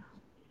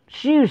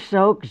 She was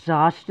so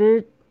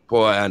exhausted.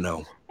 Boy, I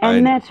know.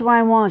 And that's why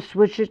I want to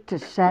switch it to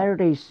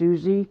Saturday,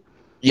 Susie.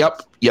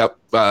 Yep.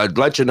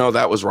 Let you know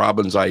that was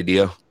Robin's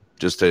idea,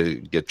 just to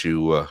get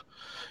you,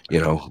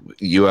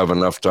 you have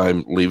enough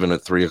time leaving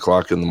at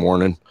 3:00 in the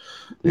morning.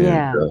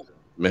 Yeah. And,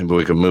 maybe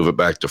we can move it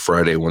back to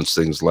Friday once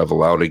things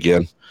level out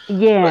again.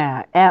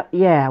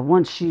 Yeah.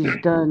 Once she's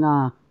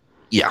done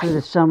for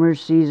the summer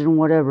season,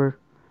 whatever.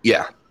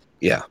 Yeah.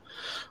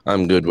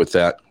 I'm good with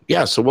that.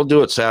 Yeah, so we'll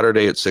do it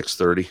Saturday at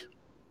 6:30.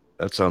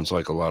 That sounds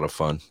like a lot of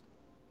fun.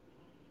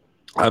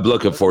 I'm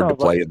looking forward to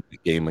playing the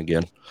game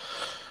again.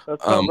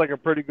 That sounds like a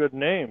pretty good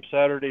name,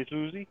 Saturday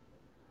Susie.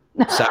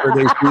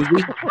 Saturday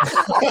Susie?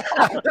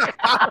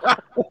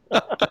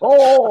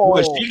 Oh!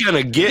 Was she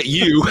going to get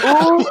you?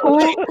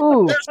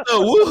 Ooh. There's the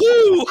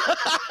woohoo!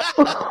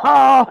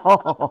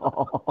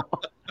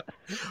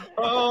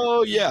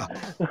 Oh, yeah.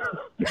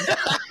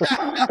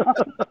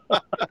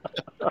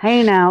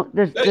 Hey, now,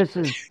 this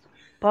is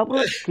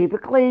public. Keep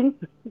it clean.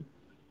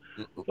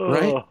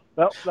 Right?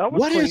 That was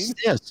what clean. Is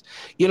this?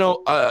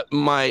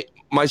 My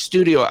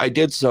studio, I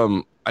did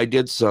some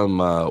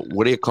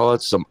what do you call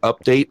it? Some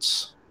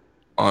updates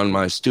on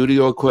my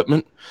studio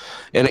equipment,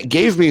 and it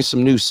gave me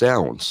some new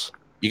sounds.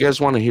 You guys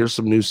want to hear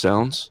some new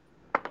sounds?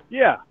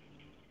 Yeah.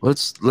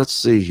 Let's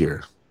see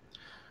here.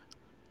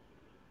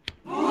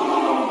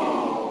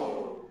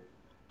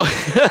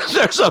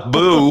 There's a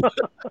boo.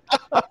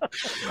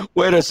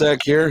 Wait a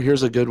sec here.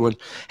 Here's a good one.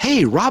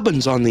 Hey,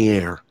 Robin's on the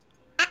air.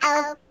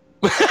 Uh-oh.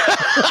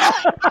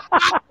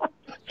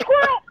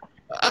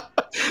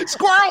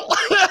 Squirrel!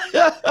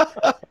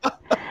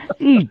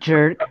 You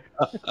jerk.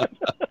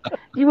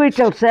 You wait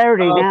till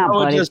Saturday now,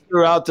 buddy. Just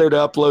threw out there to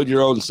upload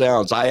your own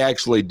sounds. I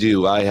actually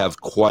do. I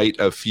have quite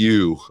a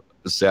few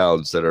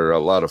sounds that are a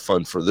lot of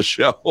fun for the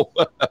show.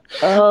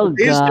 Oh,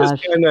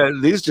 gosh.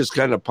 These just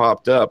kind of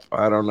popped up.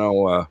 I don't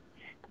know.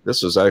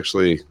 This was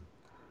actually,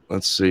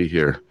 let's see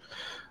here.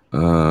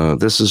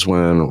 This is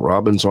when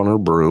Robin's on her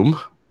broom,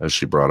 as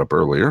she brought up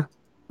earlier.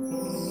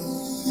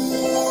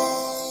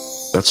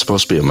 That's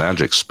supposed to be a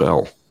magic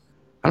spell.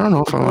 I don't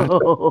know if I like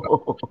that.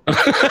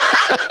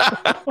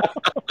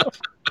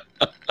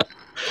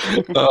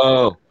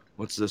 Oh,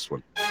 what's this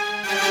one?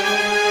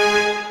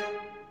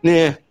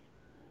 Yeah.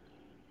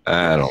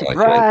 I don't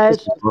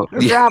Surprise. like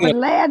that. Robin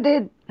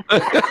landed.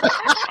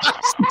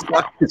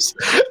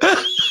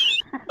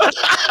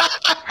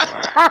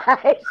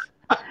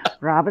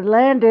 Robin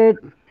landed.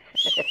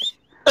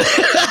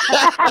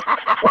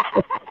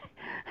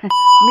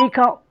 Me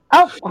call.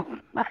 Oh.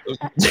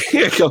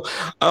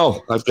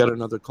 Oh, I've got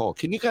another call.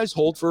 Can you guys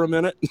hold for a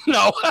minute?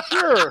 No.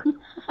 Sure.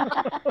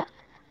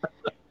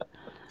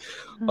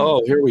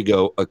 Oh, here we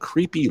go. A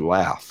creepy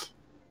laugh.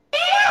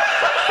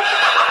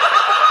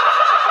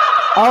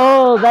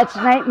 Oh, that's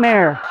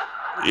Nightmare.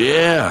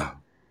 Yeah.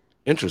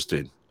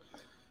 Interesting.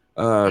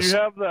 Do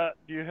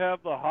you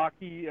have the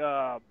hockey?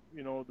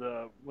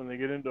 When they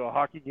get into a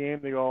hockey game,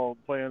 they all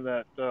playing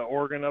that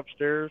organ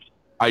upstairs.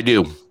 I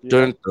do.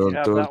 Who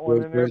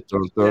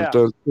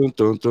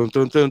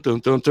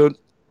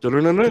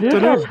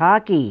has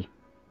hockey?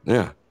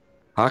 Yeah.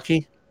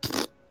 Hockey?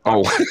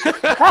 Oh.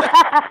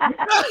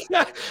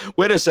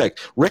 Wait a sec.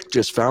 Rick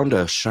just found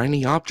a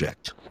shiny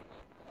object.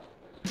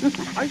 I used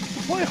to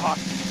play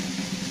hockey.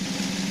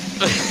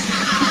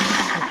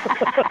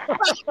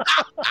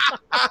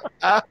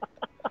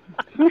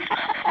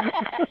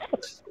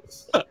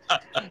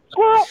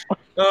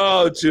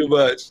 Oh, too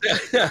much.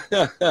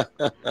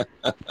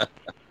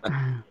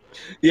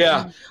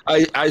 Yeah,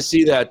 I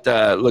see that.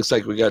 Looks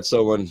like we got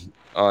someone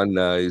on.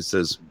 He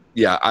says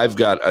Yeah, I've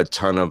got a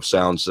ton of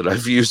sounds that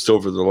I've used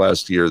over the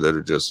last year that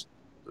are just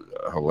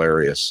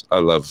hilarious. I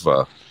love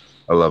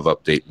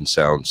updating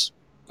sounds.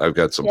 I've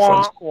got some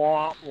fun.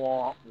 Wah,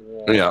 wah,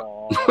 wah, Yeah.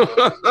 wah.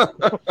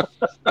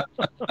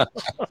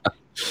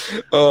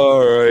 All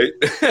right.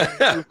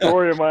 The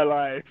story of my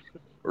life.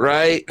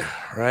 Right.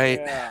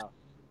 Yeah.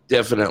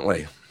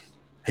 Definitely.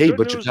 Hey, Good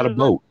but you news got a is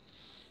boat.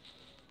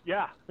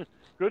 yeah.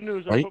 Good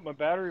news, I Right? put my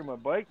battery in my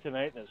bike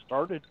tonight and it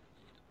started.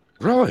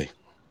 Really?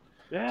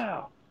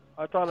 Yeah.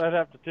 I thought I'd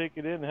have to take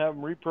it in and have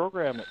them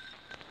reprogram it.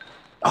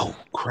 Oh,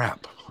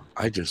 crap.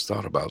 I just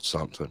thought about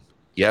something.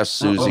 Yes,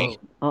 Susie.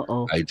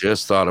 Uh-oh. I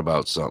just thought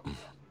about something.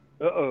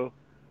 Uh-oh.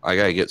 I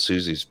got to get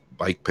Susie's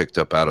bike picked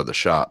up out of the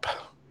shop.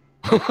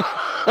 All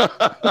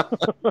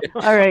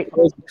right.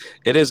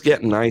 It is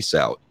getting nice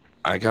out.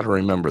 I got to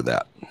remember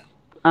that.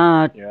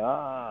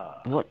 Yeah.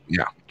 What?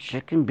 Yeah.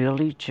 Chicken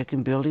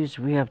Billies.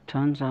 We have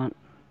tons on.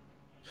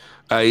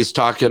 He's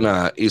talking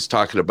about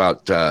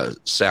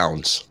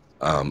sounds,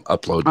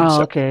 uploading. Oh,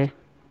 Sound. okay.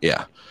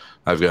 Yeah.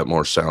 I've got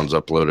more sounds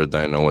uploaded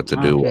than I know what to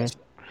do Okay. with.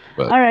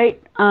 But All right.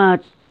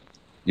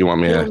 you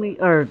want me Kill to me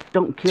or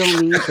don't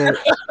kill me, but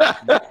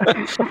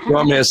you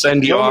want me to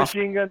send you No off?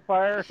 machine gun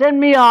fire. send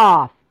me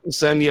off.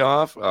 Send you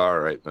off? All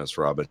right, Miss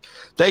Robin.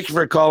 Thank you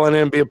for calling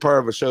in and be a part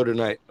of a show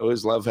tonight.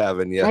 Always love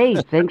having you. Hey,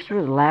 thanks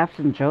for the laughs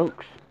and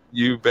jokes.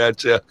 You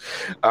betcha.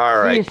 All See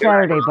right. you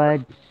Saturday,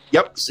 bud.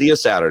 Yep. See you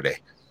Saturday.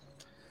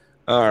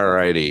 All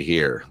righty.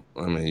 Here.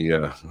 Let me.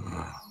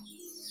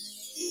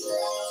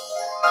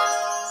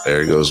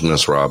 There goes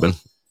Miss Robin.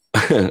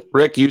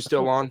 Rick, you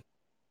still on?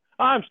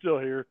 I'm still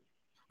here.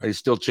 Are you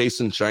still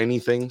chasing shiny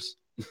things?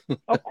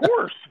 Of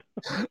course.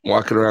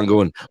 Walking around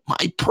going,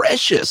 my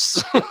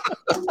precious.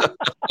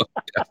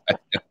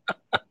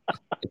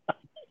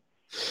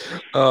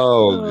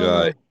 Oh,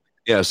 God.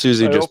 Yeah,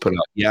 Susie just put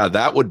out. Yeah,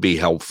 that would be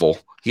helpful.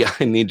 Yeah,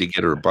 I need to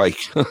get her a bike.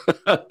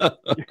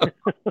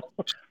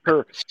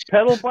 Her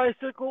pedal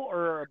bicycle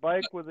or a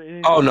bike with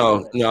anything Oh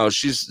on it? no,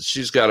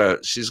 she's got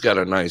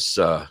a nice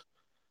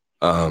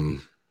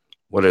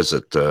what is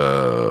it?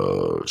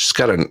 She's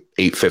got an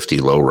 850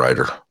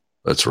 lowrider.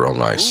 That's real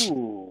nice.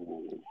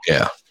 Ooh.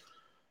 Yeah.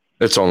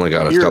 It's only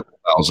got a couple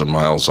thousand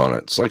miles on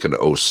it. It's like an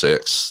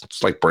 06.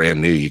 It's like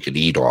brand new. You could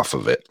eat off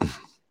of it.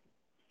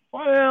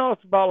 Well,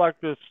 it's about like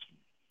this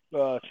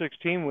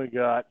 16 we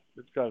got.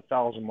 It's got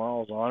 1,000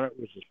 miles on it,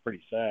 which is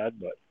pretty sad,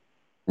 but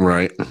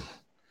right.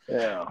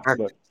 Yeah.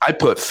 I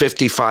put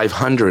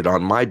 5,500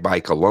 on my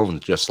bike alone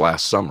just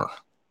last summer.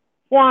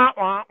 Wah,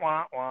 wah,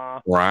 wah,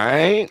 wah.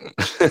 Right?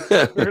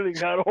 Barely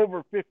got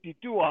over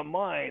 52 on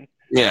mine.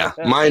 Yeah,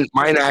 mine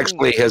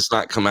actually has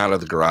not come out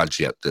of the garage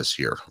yet this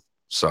year.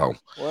 So,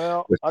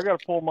 well, I got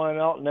to pull mine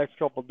out the next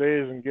couple of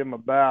days and give them a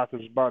bath.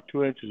 There's about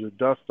 2 inches of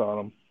dust on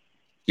them.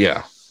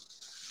 Yeah.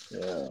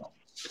 Yeah.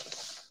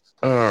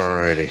 All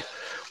righty.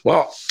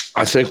 Well,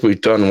 I think we've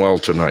done well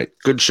tonight.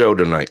 Good show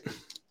tonight.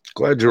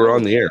 Glad you were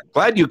on the air.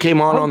 Glad you came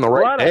on the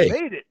right day.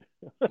 I made it.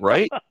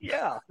 Right?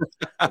 Yeah.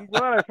 I'm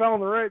glad I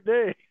found the right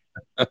day.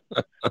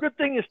 Good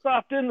thing you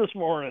stopped in this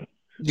morning.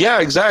 Yeah,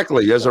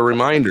 exactly. As a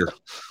reminder.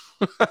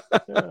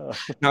 Yeah.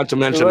 Not to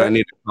mention I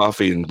need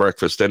coffee and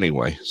breakfast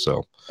anyway.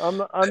 So I'm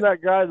that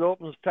guy that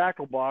opens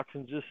tackle box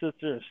and just sits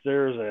there and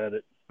stares at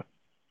it.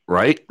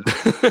 Right?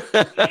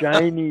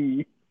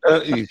 Shiny.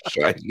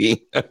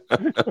 Shiny.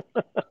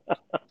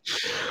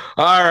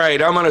 All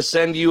right, I'm going to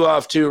send you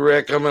off too,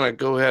 Rick. I'm going to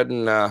go ahead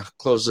and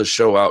close the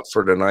show out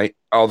for tonight.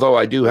 Although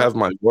I do have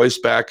my voice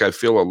back, I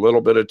feel a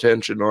little bit of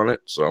tension on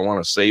it, so I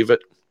want to save it.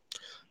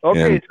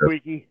 Okay, and,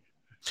 Squeaky.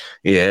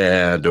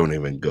 Yeah, don't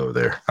even go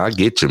there. I'll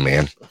get you,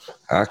 man.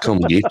 I'll come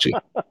get you.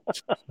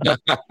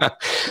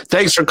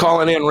 Thanks for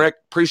calling in, Rick.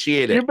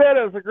 Appreciate it. You bet.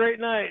 It was a great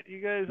night.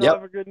 You guys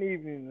have a good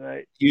evening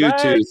tonight. You night,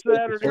 too.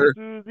 Saturday,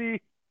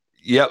 Susie.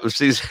 Yep.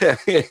 She's yeah.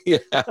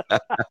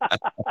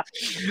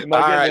 All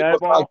right.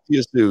 We'll talk to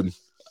you soon.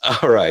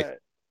 All right.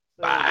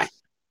 Bye.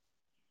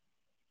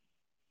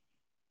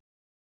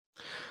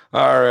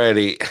 All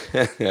righty.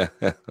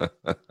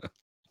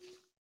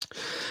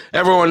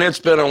 Everyone, it's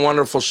been a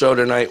wonderful show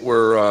tonight.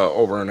 We're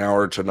over an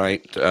hour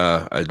tonight.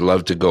 I'd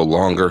love to go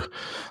longer.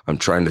 I'm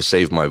trying to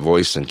save my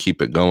voice and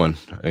keep it going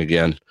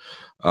again.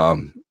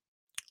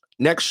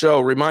 Next show,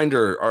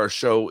 reminder, our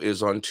show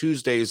is on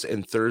Tuesdays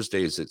and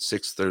Thursdays at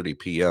 6:30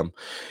 p.m.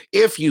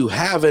 If you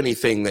have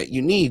anything that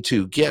you need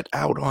to get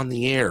out on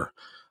the air,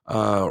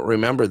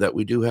 remember that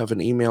we do have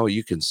an email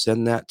you can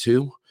send that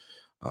to.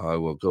 I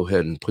will go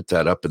ahead and put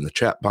that up in the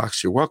chat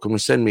box. You're welcome to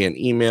send me an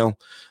email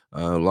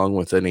along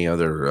with any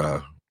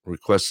other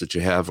requests that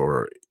you have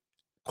or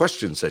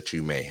questions that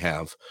you may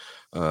have.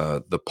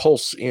 The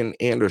Pulse in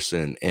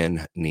Anderson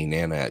and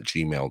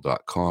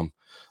Nenana@gmail.com.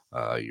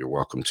 You're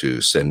welcome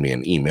to send me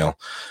an email.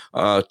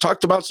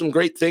 Talked about some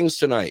great things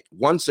tonight.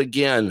 Once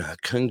again,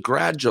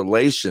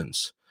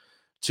 congratulations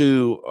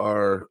to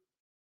our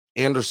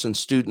Anderson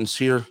students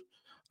here.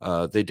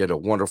 They did a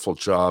wonderful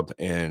job,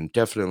 and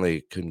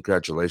definitely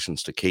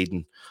congratulations to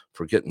Caden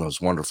for getting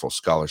those wonderful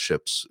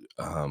scholarships.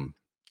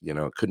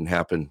 It couldn't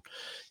happen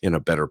in a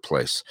better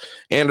place.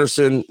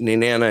 Anderson,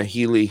 Nenana,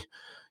 Healy,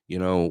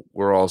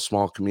 we're all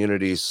small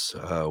communities.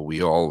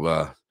 We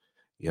all,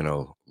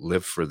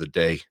 live for the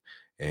day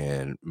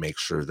and make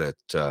sure that,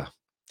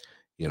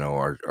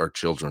 our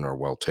children are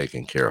well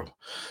taken care of.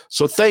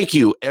 So thank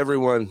you,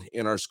 everyone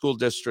in our school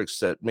districts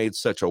that made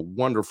such a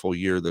wonderful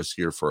year this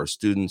year for our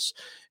students.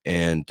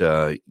 And,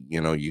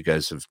 you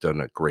guys have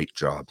done a great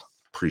job.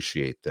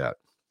 Appreciate that.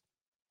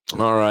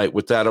 All right.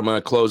 With that, I'm going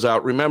to close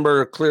out.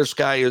 Remember, Clear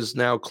Sky is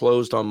now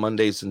closed on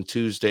Mondays and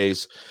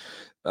Tuesdays.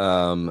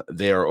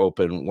 They are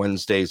open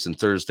Wednesdays and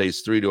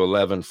Thursdays, 3 to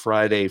 11,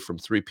 Friday from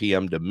 3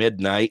 p.m. to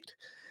midnight,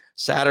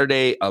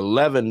 Saturday,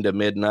 11 to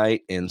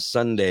midnight, and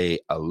Sunday,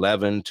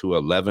 11 to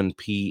 11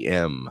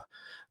 p.m.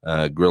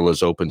 Grill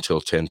is open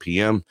till 10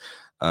 p.m.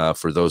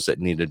 For those that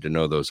needed to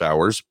know those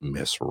hours,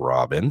 Miss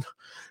Robin.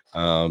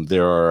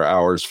 There are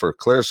hours for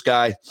Clear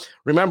Sky.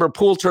 Remember,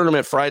 pool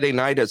tournament Friday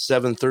night at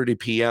 7:30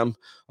 p.m.,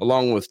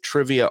 along with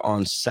trivia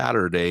on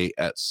Saturday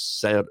at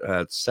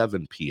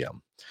 7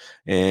 p.m.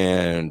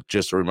 And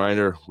just a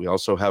reminder, we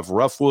also have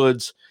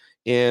Roughwoods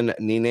in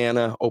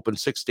Nenana, open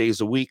 6 days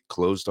a week,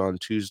 closed on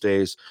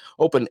Tuesdays,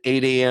 open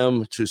 8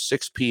 a.m. to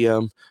 6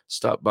 p.m.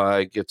 Stop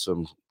by, get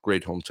some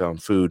great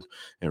hometown food.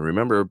 And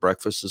remember,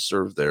 breakfast is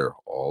served there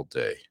all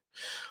day.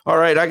 All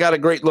right, I got a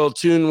great little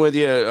tune with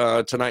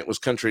you. Tonight was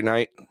country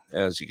night,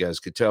 as you guys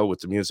could tell with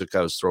the music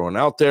I was throwing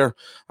out there.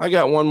 I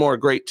got one more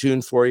great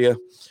tune for you.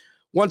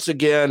 Once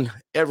again,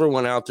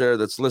 everyone out there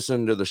that's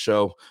listening to the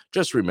show,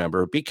 just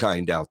remember, be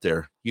kind out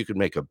there. You can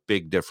make a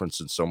big difference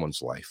in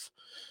someone's life.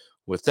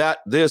 With that,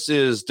 this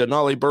is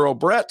Denali Burrow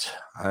Brett.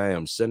 I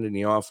am sending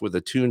you off with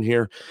a tune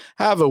here.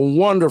 Have a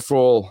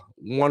wonderful,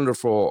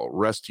 wonderful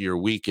rest of your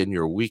week and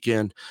your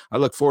weekend. I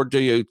look forward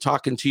to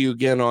talking to you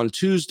again on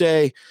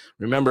Tuesday.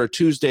 Remember,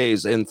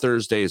 Tuesdays and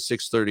Thursdays,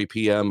 6:30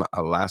 p.m.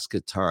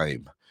 Alaska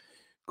time.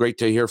 Great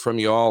to hear from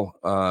you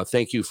all.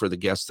 Thank you for the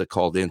guests that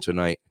called in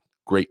tonight.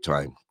 Great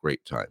time.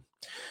 Great time.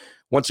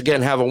 Once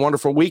again, have a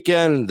wonderful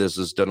weekend. This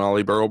is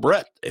Denali Burrow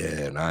Brett,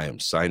 and I am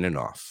signing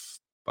off.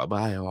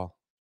 Bye-bye, all.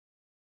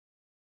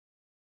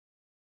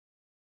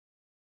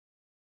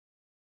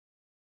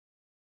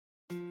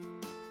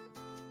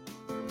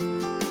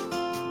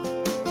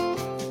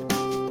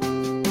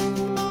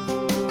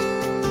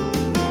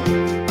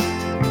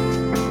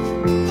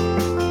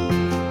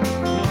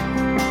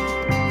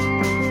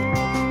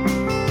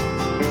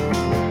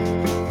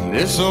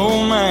 This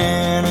old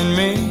man and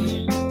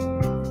me,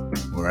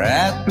 we're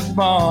at the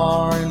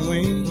bar and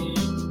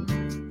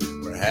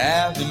we're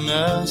having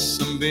us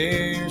some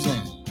beers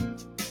and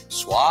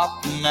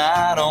swapping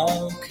out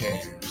on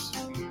cares,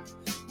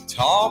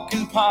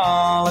 talking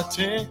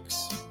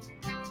politics,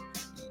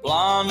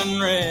 blonde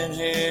and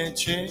redhead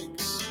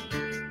chicks,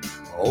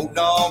 old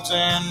dogs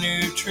and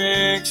new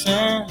tricks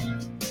and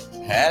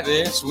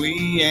habits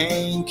we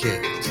ain't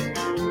kicked.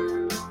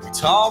 We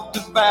talked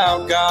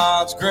about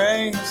God's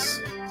grace,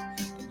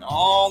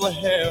 all the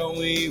hell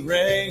we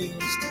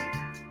raised.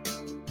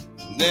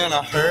 And then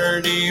I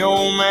heard the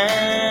old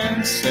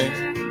man say,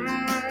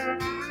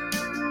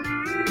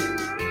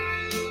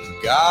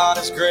 God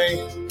is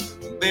great,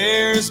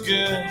 beer is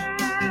good,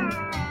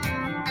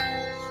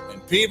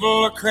 and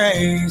people are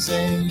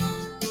crazy.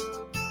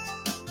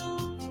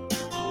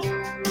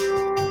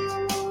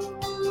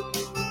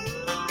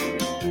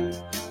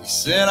 He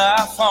said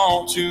I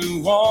fought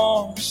 2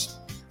 wars,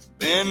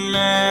 been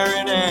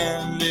married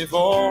and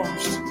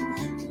divorced.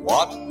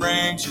 What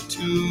brings you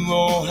to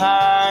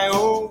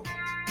Ohio?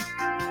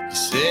 He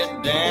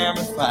said, damn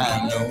if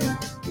I know.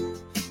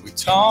 We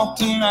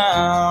talked an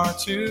hour or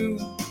 2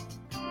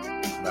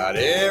 about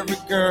every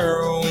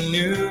girl we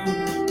knew,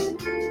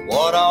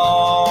 what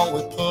all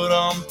we put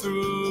them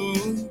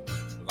through,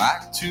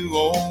 like 2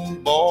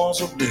 old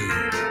boys will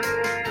do.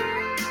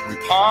 We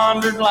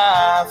pondered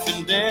life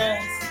and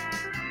death.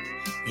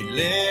 He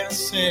lit a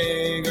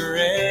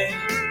cigarette.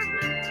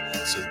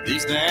 Said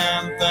these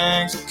damn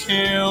things will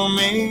kill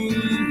me,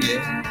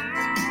 yeah.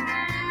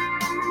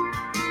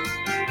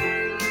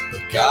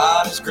 But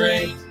God is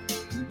great,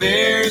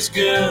 beer is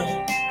good,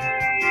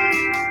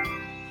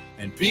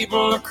 and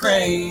people are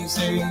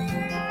crazy.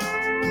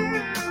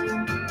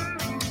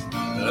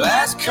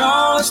 Last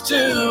call is 2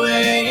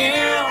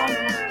 a.m.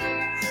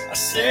 I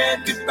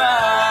said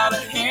goodbye to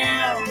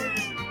him.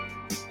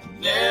 I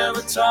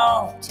never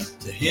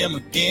talked to him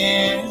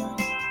again.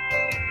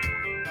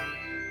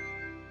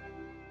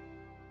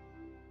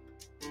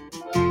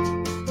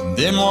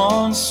 Then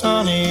one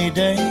sunny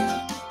day,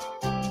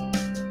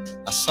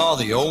 I saw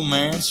the old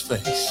man's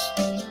face.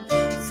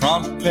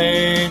 Front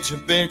page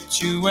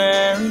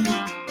obituary,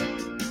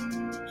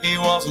 he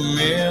was a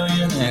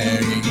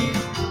millionaire.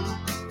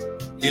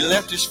 He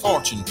left his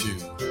fortune to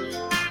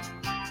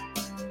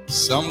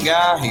some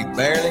guy he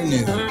barely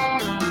knew.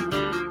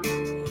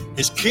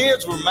 His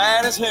kids were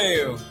mad as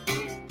hell,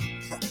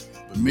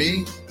 but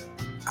me,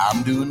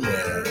 I'm doing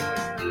well.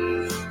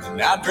 And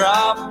I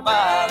drop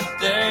by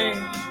today,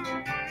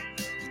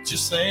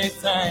 just say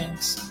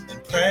thanks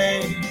and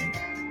pray.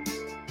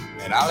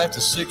 And I left a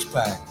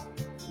 6-pack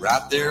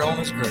right there on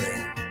his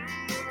grave.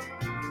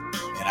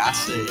 And I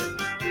said,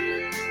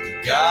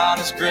 God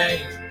is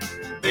great,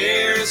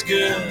 beer is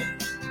good,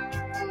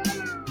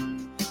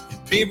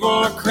 and people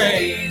are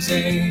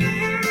crazy.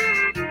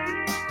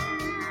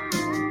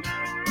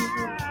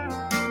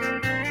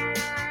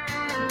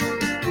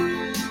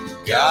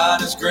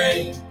 God is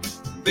great,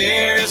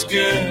 beer is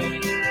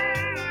good,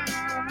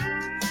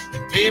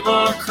 and people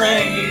are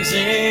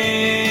crazy.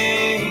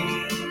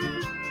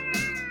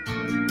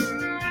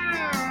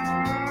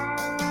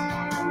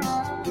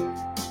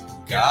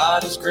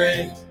 God is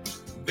great,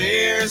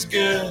 beer is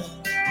good,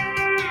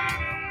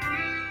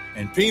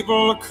 and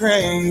people are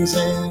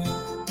crazy.